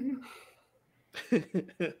on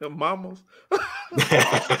here. Mamas. Don't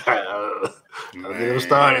get him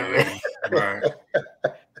started, man. Right.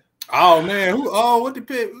 Oh man, what the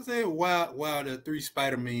pet? Who said? Wow, there are 3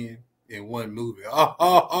 Spider-Men in one movie.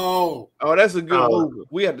 Oh, that's a good movie.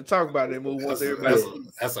 We had to talk about that movie once.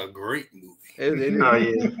 That's a great movie. Oh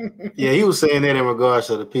yeah, yeah. He was saying that in regards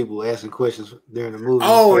to the people asking questions during the movie.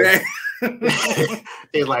 Oh yeah.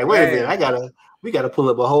 It's like, wait a minute, we gotta pull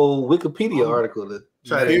up a whole Wikipedia article to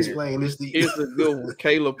try to explain this to you. It's a good one.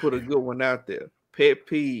 Kayla put a good one out there. Pet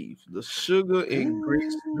peeves: the sugar and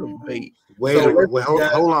grits debate. Wait,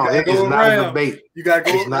 hold on. It's not a debate. You gotta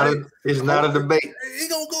go. It's not a debate. He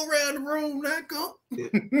gonna go around the room. Not go.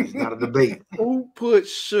 It's not a debate. Who put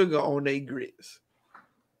sugar on their grits?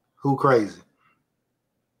 Who crazy?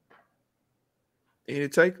 Any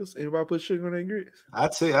takers? Anybody put sugar on their grits?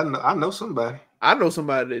 I'd say I know somebody. I know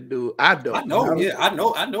somebody that do. I don't. I know. Yeah, I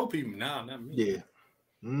know people now. Not me. Yeah.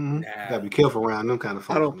 Mm-hmm. Gotta be careful around them kind of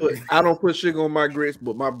folks. I don't put sugar on my grits,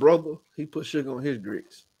 but my brother, he put sugar on his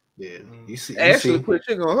grits. Yeah. Ashley put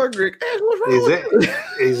sugar on her grits. What's wrong with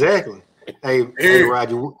you? Exactly. Hey,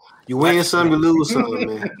 Roger, you win some, you lose some,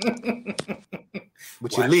 man.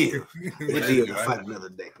 But you live. You live to fight another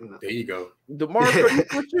day. You know? There you go. DeMarco, you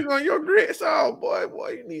put sugar on your grits. Oh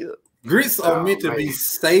boy, you need it. Grits are meant to be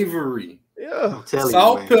savory. Yeah.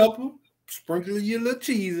 Salt, pepper, sprinkle your little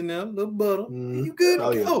cheese in there, a little butter. You good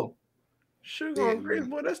to go. Sugar on grits,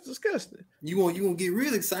 boy, that's disgusting. You want to get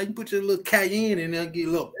real excited, you put your little cayenne in there, get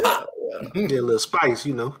a little pop. Get a little spice,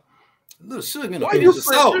 you know. A little sugar in Why you put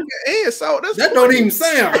salt? Sugar and salt? That don't even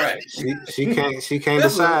sound right. She can't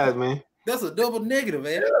decide, man. That's a double negative,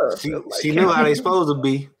 man. Yeah, she knew how they supposed to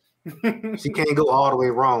be. She can't go all the way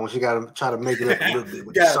wrong. She got to try to make it up a little bit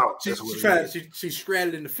with the salt. She's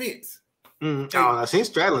straddling the fence. Oh, no, she ain't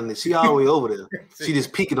straddling it. She all the way over there. She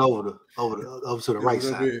just peeking over to the right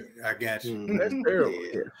side. I got you. That's terrible.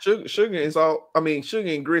 Yeah. Sugar is all. I mean, sugar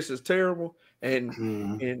and grits is terrible.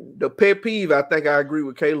 And the pet peeve, I think I agree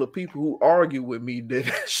with Kayla. People who argue with me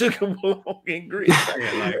that sugar belong in grits.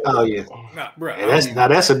 Oh yeah,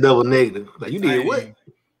 that's a double negative. Like, you did what?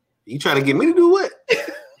 You trying to get me to do what?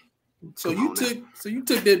 So you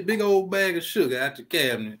took that big old bag of sugar out your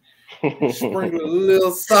cabinet, sprinkled a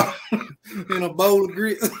little salt in a bowl of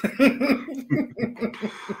grits.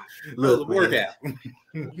 Look, workout.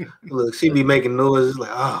 Look, she be making noises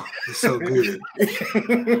like, "Oh, it's so good."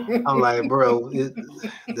 I'm like, bro,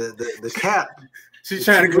 the cap. She's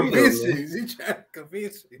trying to convince you. She's trying to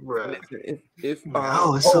convince you, bro.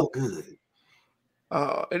 Oh, it's so good.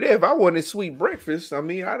 And if I wanted sweet breakfast, I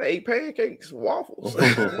mean, I'd ate pancakes, waffles.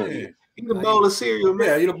 Eat a bowl of cereal, man.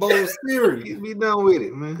 Yeah, eat a bowl of cereal. You be done with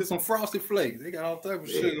it, man. Get some Frosted Flakes. They got all type of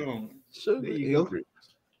sugar on them. Sugar. There you go.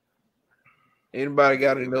 Anybody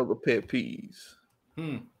got any other pet peeves?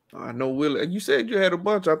 I know Willie. You said you had a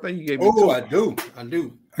bunch. I think you gave me two. I do.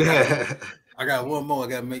 I got one more. I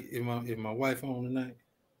got to make if my wife on tonight.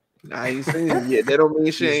 I ain't seen it yet. That don't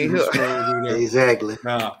mean she ain't here. Exactly.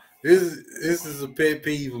 Nah, this is a pet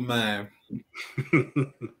peeve of mine.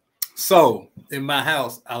 So in my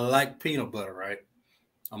house, I like peanut butter, right?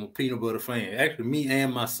 I'm a peanut butter fan. Actually, me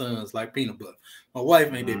and my sons like peanut butter. My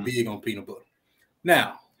wife ain't that big on peanut butter.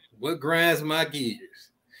 Now, what grinds my gears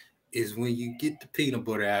is when you get the peanut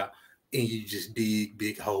butter out and you just dig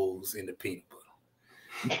big holes in the peanut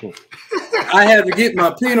butter. I have to get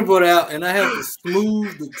my peanut butter out and I have to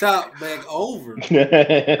smooth the top back over.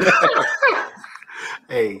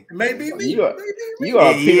 Hey, maybe me. You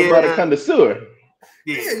are a peanut butter connoisseur.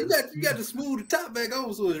 Yeah, you got to smooth the top back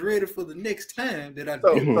over so it's ready for the next time that I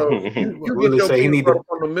So dip. you get your peanut butter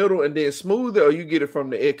from the middle and then smooth it, or you get it from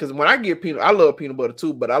the edge? Because when I get peanut, I love peanut butter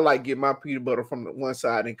too, but I like get my peanut butter from the one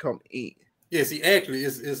side and come in. Yeah, see, actually,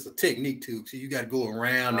 it's a technique too. So you got to go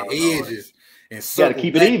around the edges and got to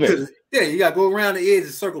keep it even. You got to go around the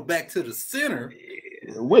edges, circle back to the center.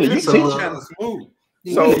 Willie, you teach kind of smooth.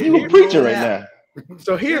 So you a preacher right now.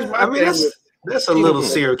 So here's my thing. That's a little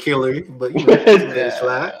serial killer, but you know,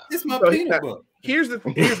 it's my peanut butter. Here's my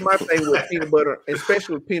thing with peanut butter,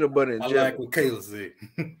 especially with peanut butter and jelly. I like what Kayla said.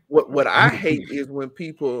 What I hate is when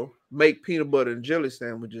people make peanut butter and jelly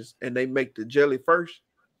sandwiches and they make the jelly first,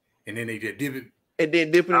 and then they just dip it, and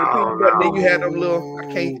then dip it in the peanut butter. Then you have them little.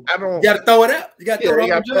 You got to throw it out. You got to throw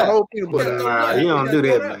it out. The whole peanut butter. Nah, you don't do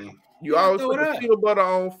that, man. You always put the peanut butter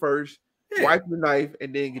on first, wipe the knife,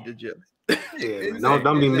 and then get the jelly. Yeah, exactly.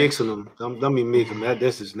 Don't be mixing them. Don't be mixing them.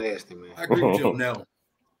 That's just nasty, man. I agree with you now.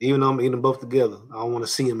 Even though I'm eating them both together, I don't want to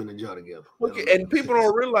see them in the jar together. Okay, and people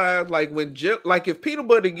don't realize, like if peanut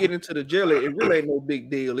butter get into the jelly, it really ain't no big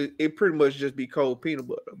deal. It pretty much just be cold peanut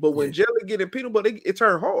butter. But when jelly get in peanut butter, it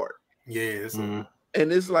turn hard. Yes. And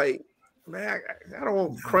it's like, man, I don't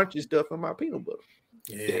want crunchy stuff in my peanut butter.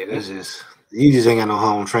 Yeah, that's just you just ain't got no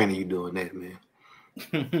home training. You doing that, man.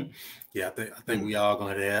 Yeah, I think we all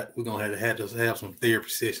gonna have some therapy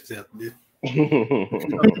sessions after this.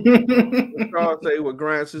 I'll say what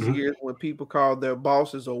grinds his gears when people call their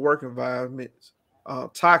bosses or work environments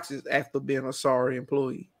toxic after being a sorry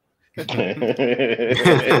employee. Gotta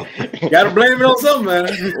blame it on something, man.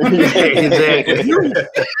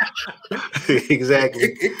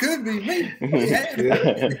 Exactly. It could be me.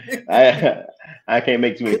 I can't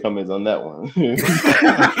make too many comments on that one.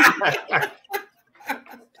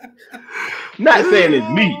 Not saying it's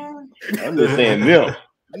me. I'm just saying milk.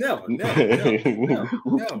 No.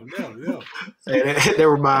 Hey, that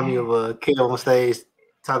remind me of kid on stage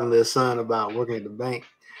talking to his son about working at the bank.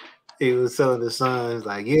 He was telling his son,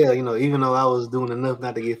 like, yeah, you know, even though I was doing enough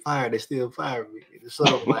not to get fired, they still fired me. So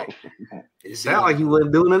like, it sounded like you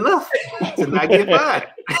wasn't doing enough to not get fired.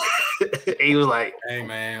 He was like, hey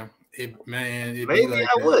man, maybe like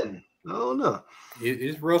I wouldn't. I don't know.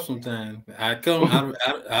 It's rough sometimes.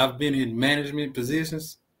 I've been in management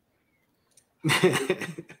positions.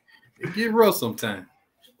 It get rough sometimes.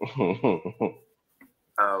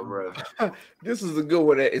 Oh, bro. This is a good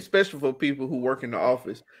one, especially for people who work in the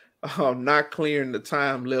office. Not clearing the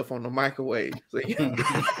time left on the microwave. So,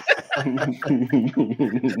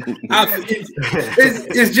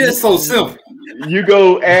 it's just so simple. You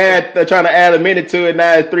go trying to add a minute to it.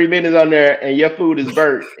 Now it's 3 minutes on there, and your food is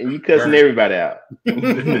burnt, and you cussing everybody out.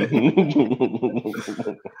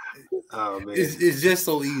 Oh, man. It's just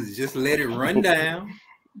so easy. Just let it run down,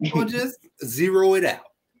 or just zero it out.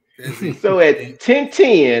 So at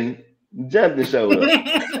 10:10, Jonathan showed up.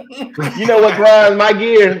 You know what grinds my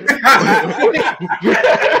gears?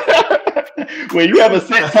 When you have a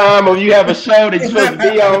set time or you have a show that you're supposed to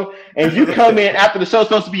be on, and you come in after the show's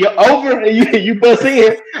supposed to be over, and you bust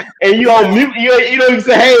in, and you on mute, you don't even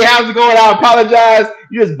say, "Hey, how's it going? I apologize."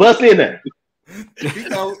 You just bust in there. He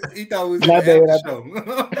thought it was my bad. show.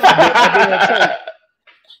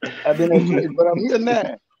 I've been at church, but I'm here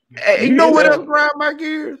now. Hey, you know what else grind my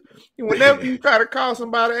gears? Whenever you try to call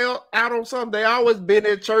somebody else out on something, they always been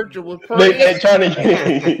in church or was praying. They trying to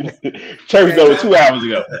church over 2 hours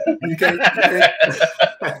ago. You can't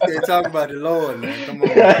talk about the Lord, man. Come on.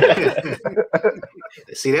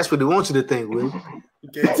 See, that's what they want you to think, Will. You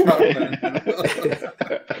can't talk about it.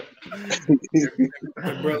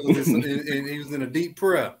 Brother, he was in a deep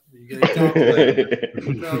prayer. You can't talk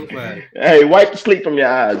about it. Hey, wipe the sleep from your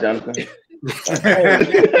eyes, Jonathan. Hey,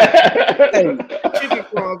 chicken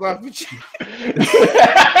claws off your chin.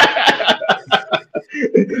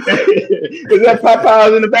 Is that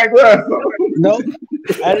Popeyes in the background? No,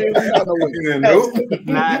 I didn't even know. Nope.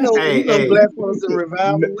 You know, black folks in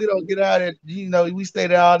revival, we don't get out and we stay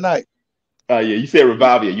there all night. Oh yeah, you said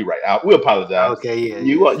revival. Yeah, you're right. We apologize. Okay, yeah.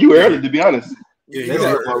 You were early, to be honest. Yeah,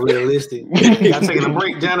 That's more realistic. Y'all taking a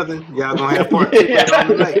break, Jonathan? Y'all gonna have part 2 later on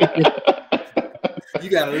tonight. You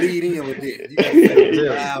gotta lead in with it.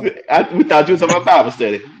 We thought you was on my Bible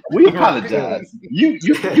study. We apologize. You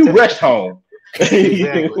rushed home.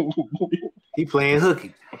 Exactly. He playing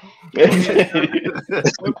hooky. What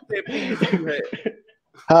pet peeve do you have?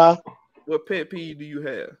 Huh? What pet peeve do you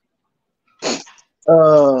have?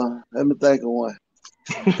 Let me think of one.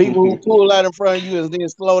 People who pull out in front of you and then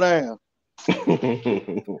slow down.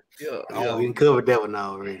 Yeah, we covered that one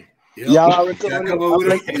already. Yep. Y'all already covered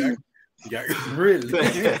it. Yeah, really.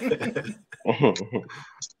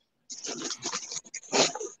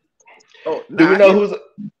 Oh, Do we know who's?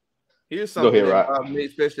 Here's Go something ahead, that Rob. bothers me,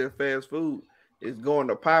 especially at fast food, is going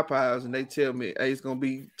to Popeyes and they tell me, hey, it's gonna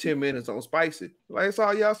be 10 minutes on spicy. Like it's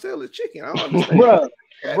all y'all sell is chicken. I don't understand. Bruh,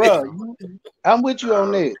 I'm with you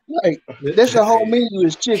on that. Like that's your whole menu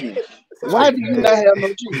is chicken. Why do you not have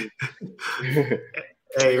no chicken?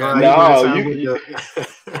 Hey, Ryan, No, you with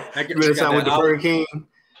the time with the Burger King,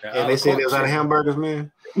 and they said they was out of hamburgers,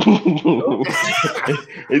 man.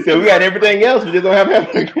 They said we got everything else, we just don't have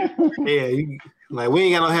hamburgers. Yeah, like we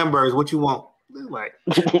ain't got no hamburgers. What you want? Like,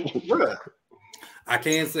 bruh. I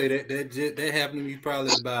can say that happened to me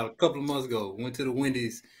probably about a couple of months ago. Went to the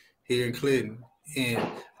Wendy's here in Clinton, and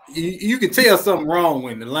you can tell something wrong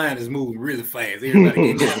when the line is moving really fast.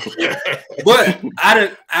 Everybody getting out. But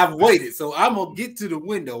I've waited, so I'm gonna get to the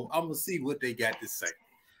window. I'm gonna see what they got to say.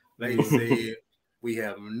 They said we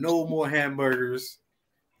have no more hamburgers,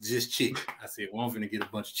 just chicken. I said, well, I'm gonna get a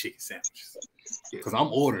bunch of chicken sandwiches because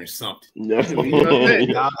I'm ordering something.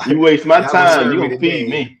 You waste my time. You gonna feed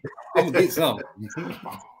me. I'm gonna get something.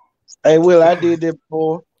 Hey, Will, I did that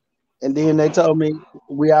before, and then they told me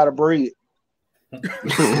we out of bread.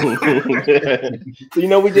 So you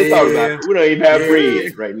know, we just talked about it. We don't even have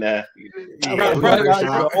bread right now.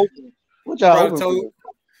 What y'all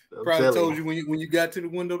Probably told you when you got to the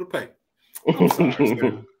window to pay. I'm sorry,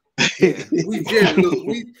 sir. We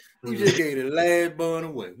just gave the last bun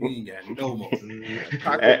away. We ain't got no more.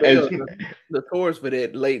 The tours for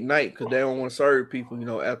that late night because they don't want to serve people,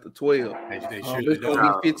 after 12. It's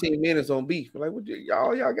gonna be 15 minutes on beef. Like, what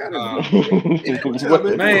y'all got it?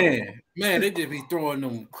 Man, they just be throwing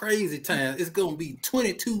them crazy times. It's gonna be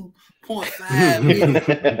 22.5 minutes.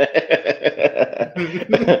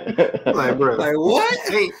 Like, bro, like what?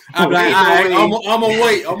 I'm like, I'm gonna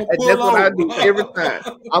wait. I'm gonna pull That's over. what I do every time.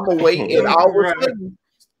 I'm gonna wait, and all of a sudden,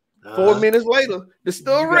 4 minutes later, the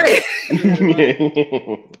still red.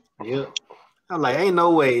 Yep. I'm like, ain't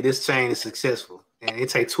no way this chain is successful, and it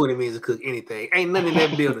takes 20 minutes to cook anything. Ain't nothing in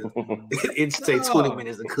that building. It takes 20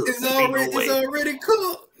 minutes to cook. It's already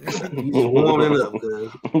cooked. You just warm it up,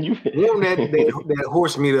 cuz. Warm that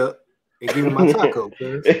horse meat up and give me my taco,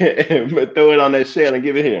 cuz. But throw it on that shell and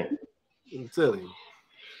give it here. I'm telling you.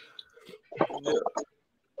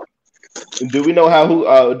 Do we know how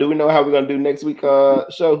we're gonna do next week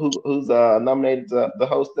show? Who's nominated the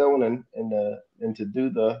host that one and to do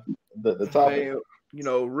the topic?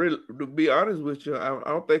 Man, really, to be honest with you, I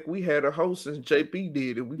don't think we had a host since JP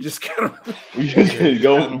did it. We just kind of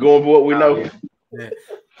going for what we know.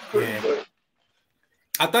 Yeah.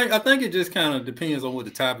 I think it just kind of depends on what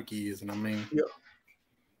the topic is, and I mean,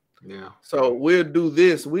 yeah. So we'll do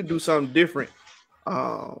this. We'll do something different.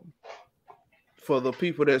 For the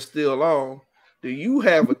people that's still on, do you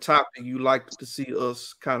have a topic you like to see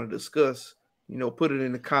us kind of discuss? Put it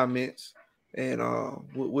in the comments, and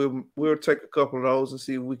we'll take a couple of those and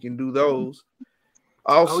see if we can do those.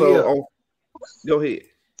 Also, go ahead.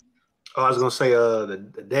 Oh, I was gonna say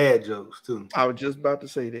the dad jokes too. I was just about to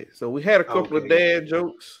say that. So we had a couple of dad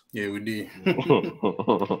jokes. Yeah, we did.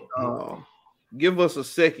 Give us a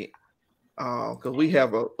second, because we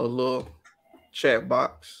have a little chat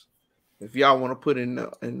box. If y'all want to put in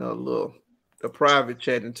a private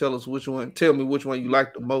chat and tell me which one you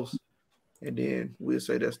like the most, and then we'll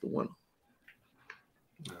say that's the winner.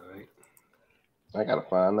 All right. I gotta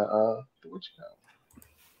find the what you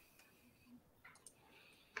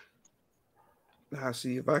got. I'll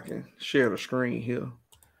see if I can share the screen here.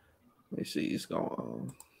 Let me see. It's going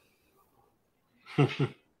on.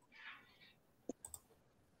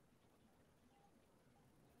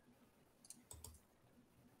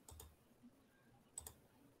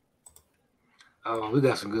 Oh, we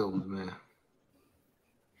got some good ones, man.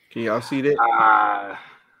 Can y'all see that?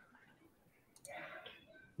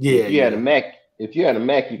 Yeah. If you had a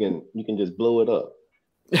Mac, you can just blow it up.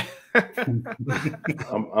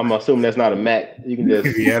 I'm assuming that's not a Mac. You can just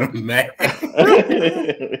a Mac.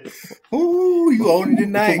 Ooh, you own it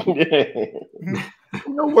tonight. You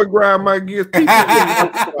know what grind might give people?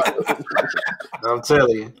 I'm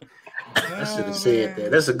telling you. I should have said that.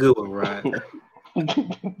 That's a good one, Ryan.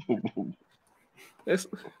 That's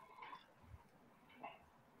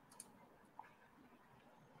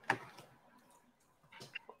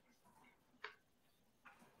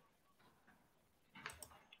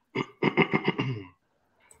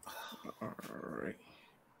all right.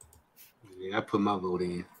 Yeah, I put my vote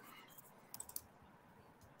in.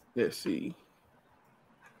 Let's see.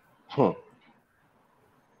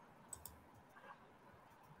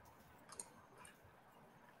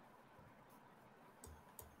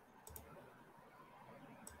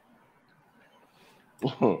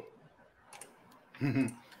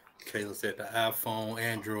 Kayla said the iPhone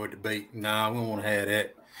Android debate. Nah, we don't want to have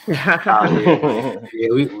that. Yeah,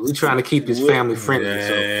 we trying to keep this family friendly.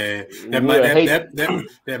 Yeah, So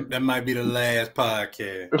that might be the last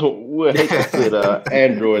podcast. We'll hate to put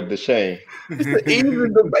Android to shame. It's an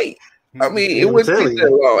even debate. I mean, it wouldn't take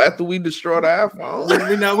that long after we destroy the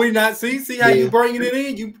iPhone. We not see how you bringing it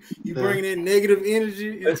in. You bringing in negative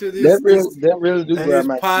energy into this. That really do grab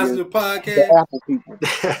my positive podcast. The Apple people.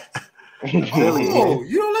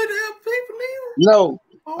 You don't like the Apple people, Neil? No.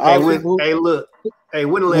 Hey, look. Hey,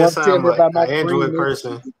 when the last time an Android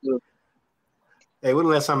person? Hey, when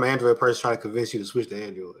the last time an Android person tried to convince you to switch to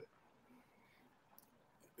Android?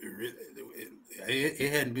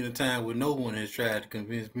 It hadn't been a time where no one has tried to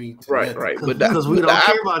convince me to right. But because we don't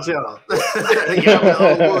care about y'all.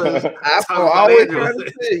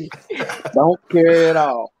 Don't care at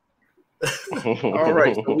all. All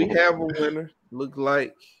right, so we have a winner. Look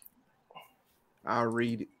like I'll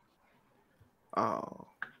read it.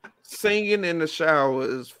 Singing in the shower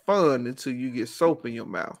is fun until you get soap in your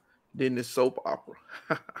mouth. Then it's soap opera.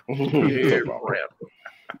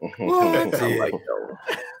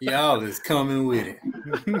 Y'all is coming with it.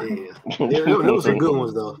 Those are good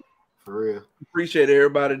ones though, for real. Appreciate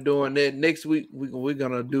everybody doing that. Next week we're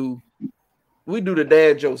gonna do the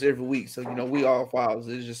dad jokes every week. So we all fathers.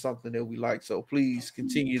 It's just something that we like. So please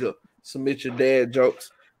continue to submit your dad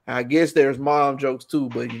jokes. I guess there's mom jokes too,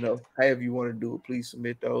 but however you want to do it, please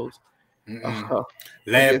submit those.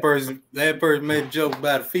 Last person made a joke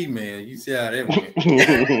about a female. You see how that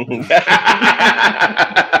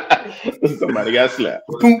went. Somebody got slapped.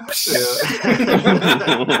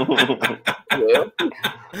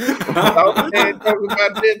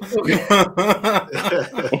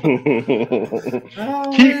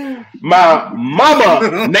 Keep my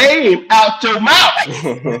mama name out your mouth.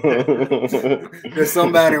 There's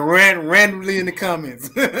somebody randomly in the comments.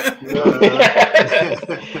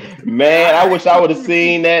 Man, I wish I would have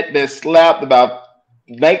seen that slapped about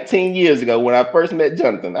 19 years ago when I first met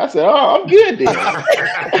Jonathan. I said, "Oh, I'm good then."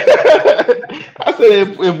 I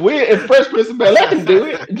said, "If Fresh Prince of Bel-Air can do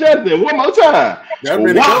it, Jonathan, one more time." So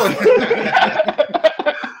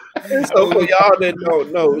for y'all that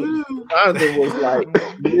don't know, Jonathan was like,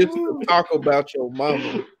 "Used to talk about your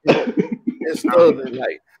mama." It's Southern,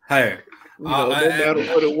 like, hey. No matter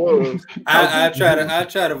what it was. I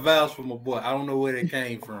try to vouch for my boy. I don't know where it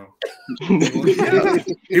came from.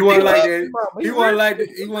 He wasn't like that. He wasn't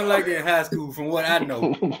like that in high school, from what I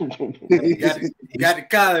know. He got to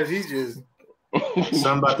college. He's just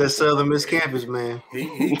something about that Southern Miss campus, man.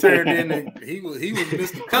 He turned in. He was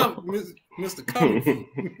Mr. Kung Fu.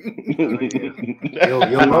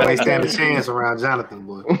 Your mom ain't stand a chance around Jonathan,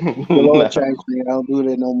 boy. The Lord changed me. I don't do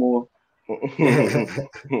that no more.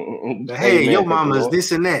 Hey, your mama's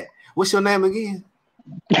this and that. What's your name again?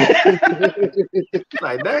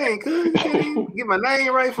 Like, dang, cuz you can't even get my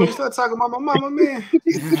name right before you start talking about my mama, man.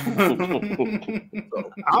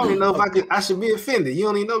 I don't even know if I should be offended. You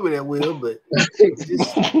don't even know me that well, but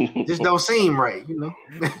just don't seem right, Don't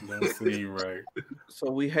seem right. So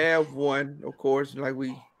we have one, of course, like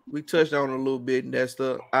we touched on a little bit, and that's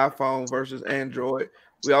the iPhone versus Android.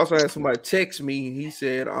 We also had somebody text me. He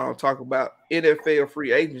said, "I'll talk about NFL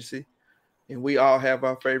free agency," and we all have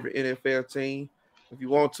our favorite NFL team. If you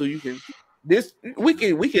want to, you can. We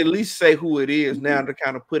can at least say who it is now to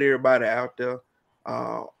kind of put everybody out there.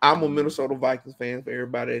 I'm a Minnesota Vikings fan. For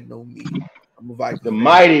everybody that know me, I'm a Vikings. The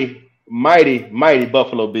fan. mighty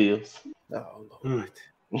Buffalo Bills. Oh Lord.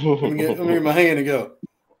 Let me get my hand and go.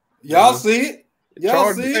 Y'all see it?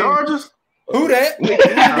 Y'all see it? Chargers? Who that?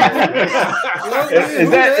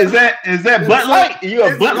 Is that Bud Light? You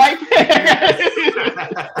a Bud Light fan?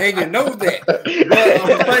 And you know that.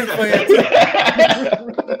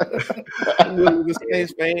 The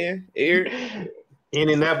Saints fan, Eric.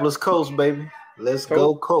 Indianapolis Colts, baby. Let's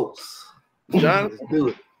go Colts. Jonathan, let's do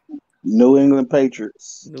it. New England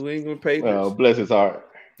Patriots. New England Patriots. Oh, bless his heart.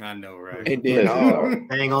 I know, right? And then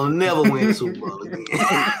they ain't gonna never win the Super Bowl again.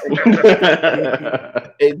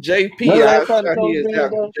 And JP,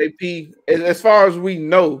 JP, as far as we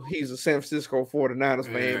know, he's a San Francisco 49ers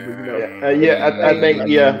fan.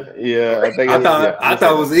 But I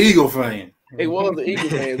thought it was an Eagle fan. He was an Eagle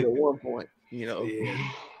fan at one point. Yeah.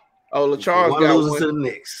 Oh, LaCharles got one. To the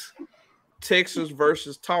Knicks. Texas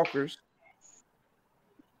versus Talkers.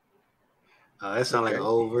 That sounds like an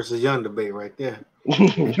old versus young debate right there. We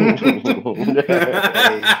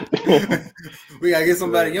gotta get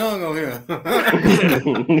somebody young on here.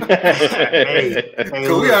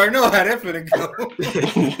 So we already know how that's gonna go.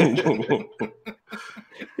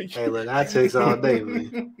 Hey, look, I text all day,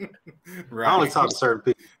 man. Right. I only talk to certain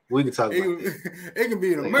people. We can talk about it can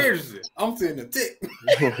be an emergency. I'm sending a tick.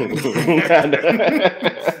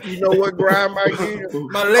 You know what grind my gears?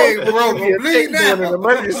 My leg broke. I'm bleeding An out.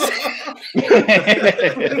 emergency.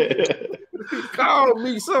 Call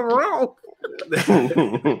me something wrong.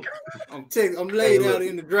 I'm laid out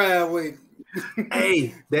in the driveway.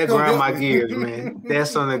 Hey, that grind my gears, man.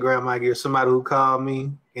 That's something that grind my gears. Somebody who called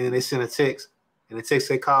me and then they sent a text, and the text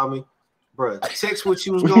they called me, bro. Text what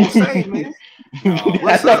you was gonna say, man.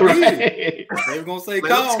 That's all right. They were gonna say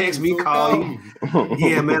call text me. me, call you.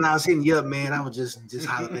 Yeah, man. I was hitting you up, man. I was just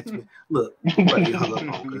hollering at you. Look, buddy, hung up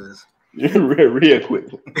on cuz. real quick.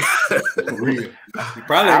 Real. You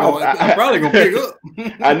probably gonna pick up.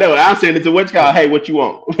 I know. I'll send it to what you call. Hey, what you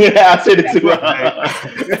want? I'll send it to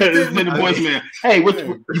send the voicemail. Hey,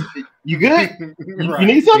 you good? You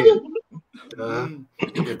need something?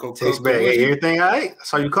 Text back. Hey, everything all right? I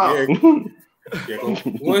saw you call. Yeah,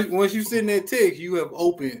 once you send that text, you have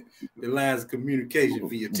opened the lines of communication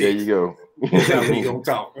via text. There you go. That's how we gonna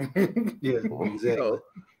talk. Yeah, exactly. So,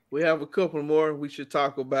 we have a couple more we should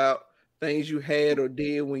talk about. Things you had or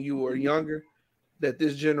did when you were younger that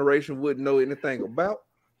this generation wouldn't know anything about.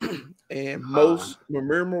 And most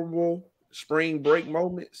memorable spring break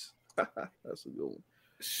moments. That's a good one.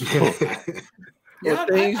 Yeah,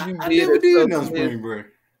 things I you never did did at no Southern spring Miss.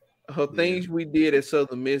 break. Things we did at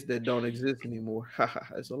Southern Miss that don't exist anymore.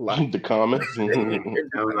 That's a lot. The comments. I'm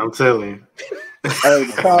telling you. Hey,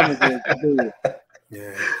 the comments is good.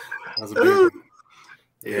 Yeah, that's a big one.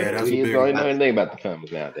 Yeah, that's a Kids big don't one. know anything about the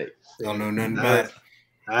comments nowadays. Don't know nothing about it.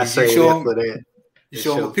 I You say show that 'em- for that. You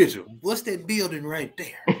show them a picture. What's that building right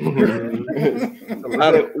there?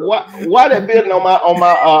 Why that building on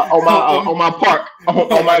my park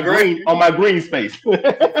on my green space?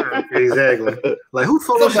 Exactly. Like who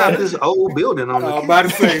photoshopped this old building on the I'm about to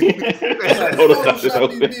say.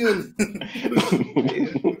 Photoshop this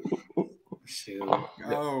Shoot.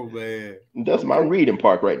 Oh man. That's my reading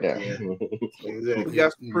park right now. Yeah. We Exactly.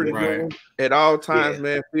 got some pretty Right. good ones. At all times, Yeah.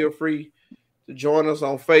 man, feel free to join us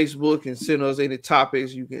on Facebook and send us any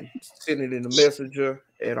topics. You can send it in the messenger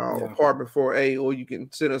at our apartment 4A, or you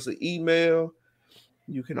can send us an email.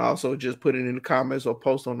 You can also just put it in the comments or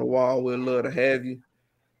post on the wall. We'd love to have you.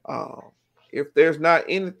 If there's not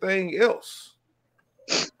anything else,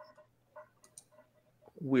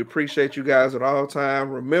 we appreciate you guys at all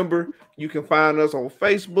time. Remember, you can find us on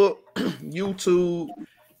Facebook, YouTube,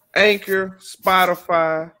 Anchor,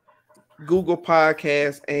 Spotify, Google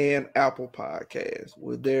Podcasts, and Apple Podcasts.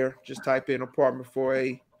 We're there. Just type in Apartment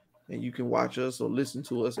 4A, and you can watch us or listen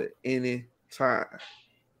to us at any time.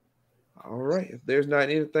 All right. If there's not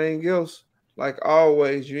anything else, like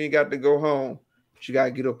always, you ain't got to go home, but you got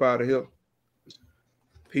to get up out of here.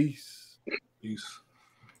 Peace. Peace.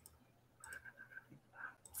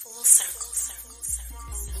 Full circle.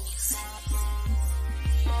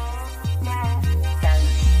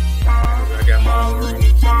 I got my own room.